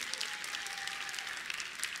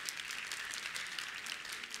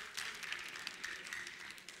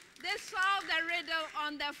 They solved the riddle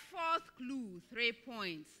on the fourth clue, 3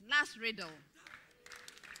 points. Last riddle.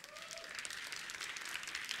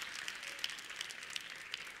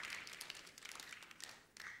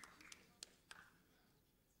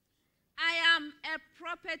 I am a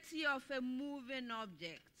property of a moving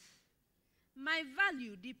object. My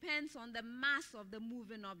value depends on the mass of the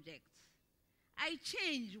moving object. I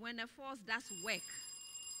change when a force does work.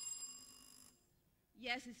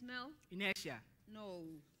 Yes, Ismail? Inertia. No.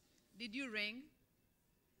 Did you ring?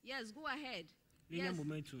 Yes, go ahead. Linear Yes.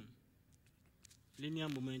 momentum. Linear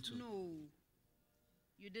momentum. No.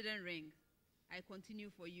 You didn't ring. I continue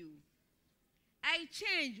for you. I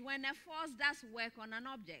change when a force does work on an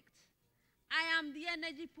object. I am the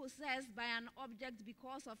energy possessed by an object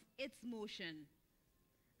because of its motion.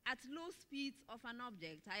 At low speeds of an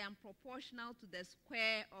object, I am proportional to the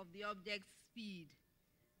square of the object's speed.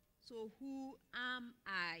 So who am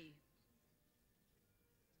I?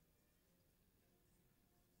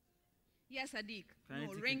 Yes, Sadiq. No,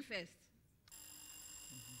 Kinetic ring first.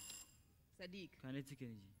 Sadiq. Kinetic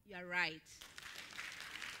energy. You are right.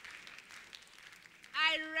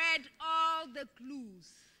 I read all the clues.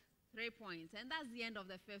 3 points. And that's the end of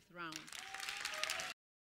the 5th round.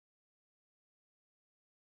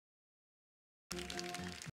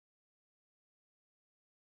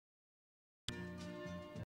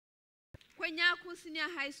 Kwanyako Senior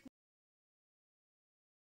High School.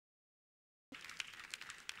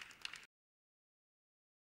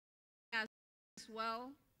 As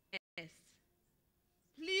well. Yes.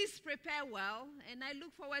 Please prepare well, and I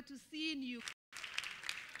look forward to seeing you.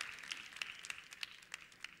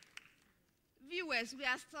 Viewers, we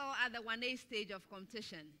are still at the 1A stage of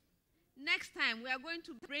competition. Next time, we are going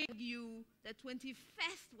to bring you the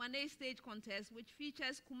 21st 1A stage contest, which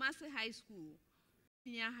features Kumasi High School,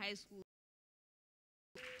 Senior High School.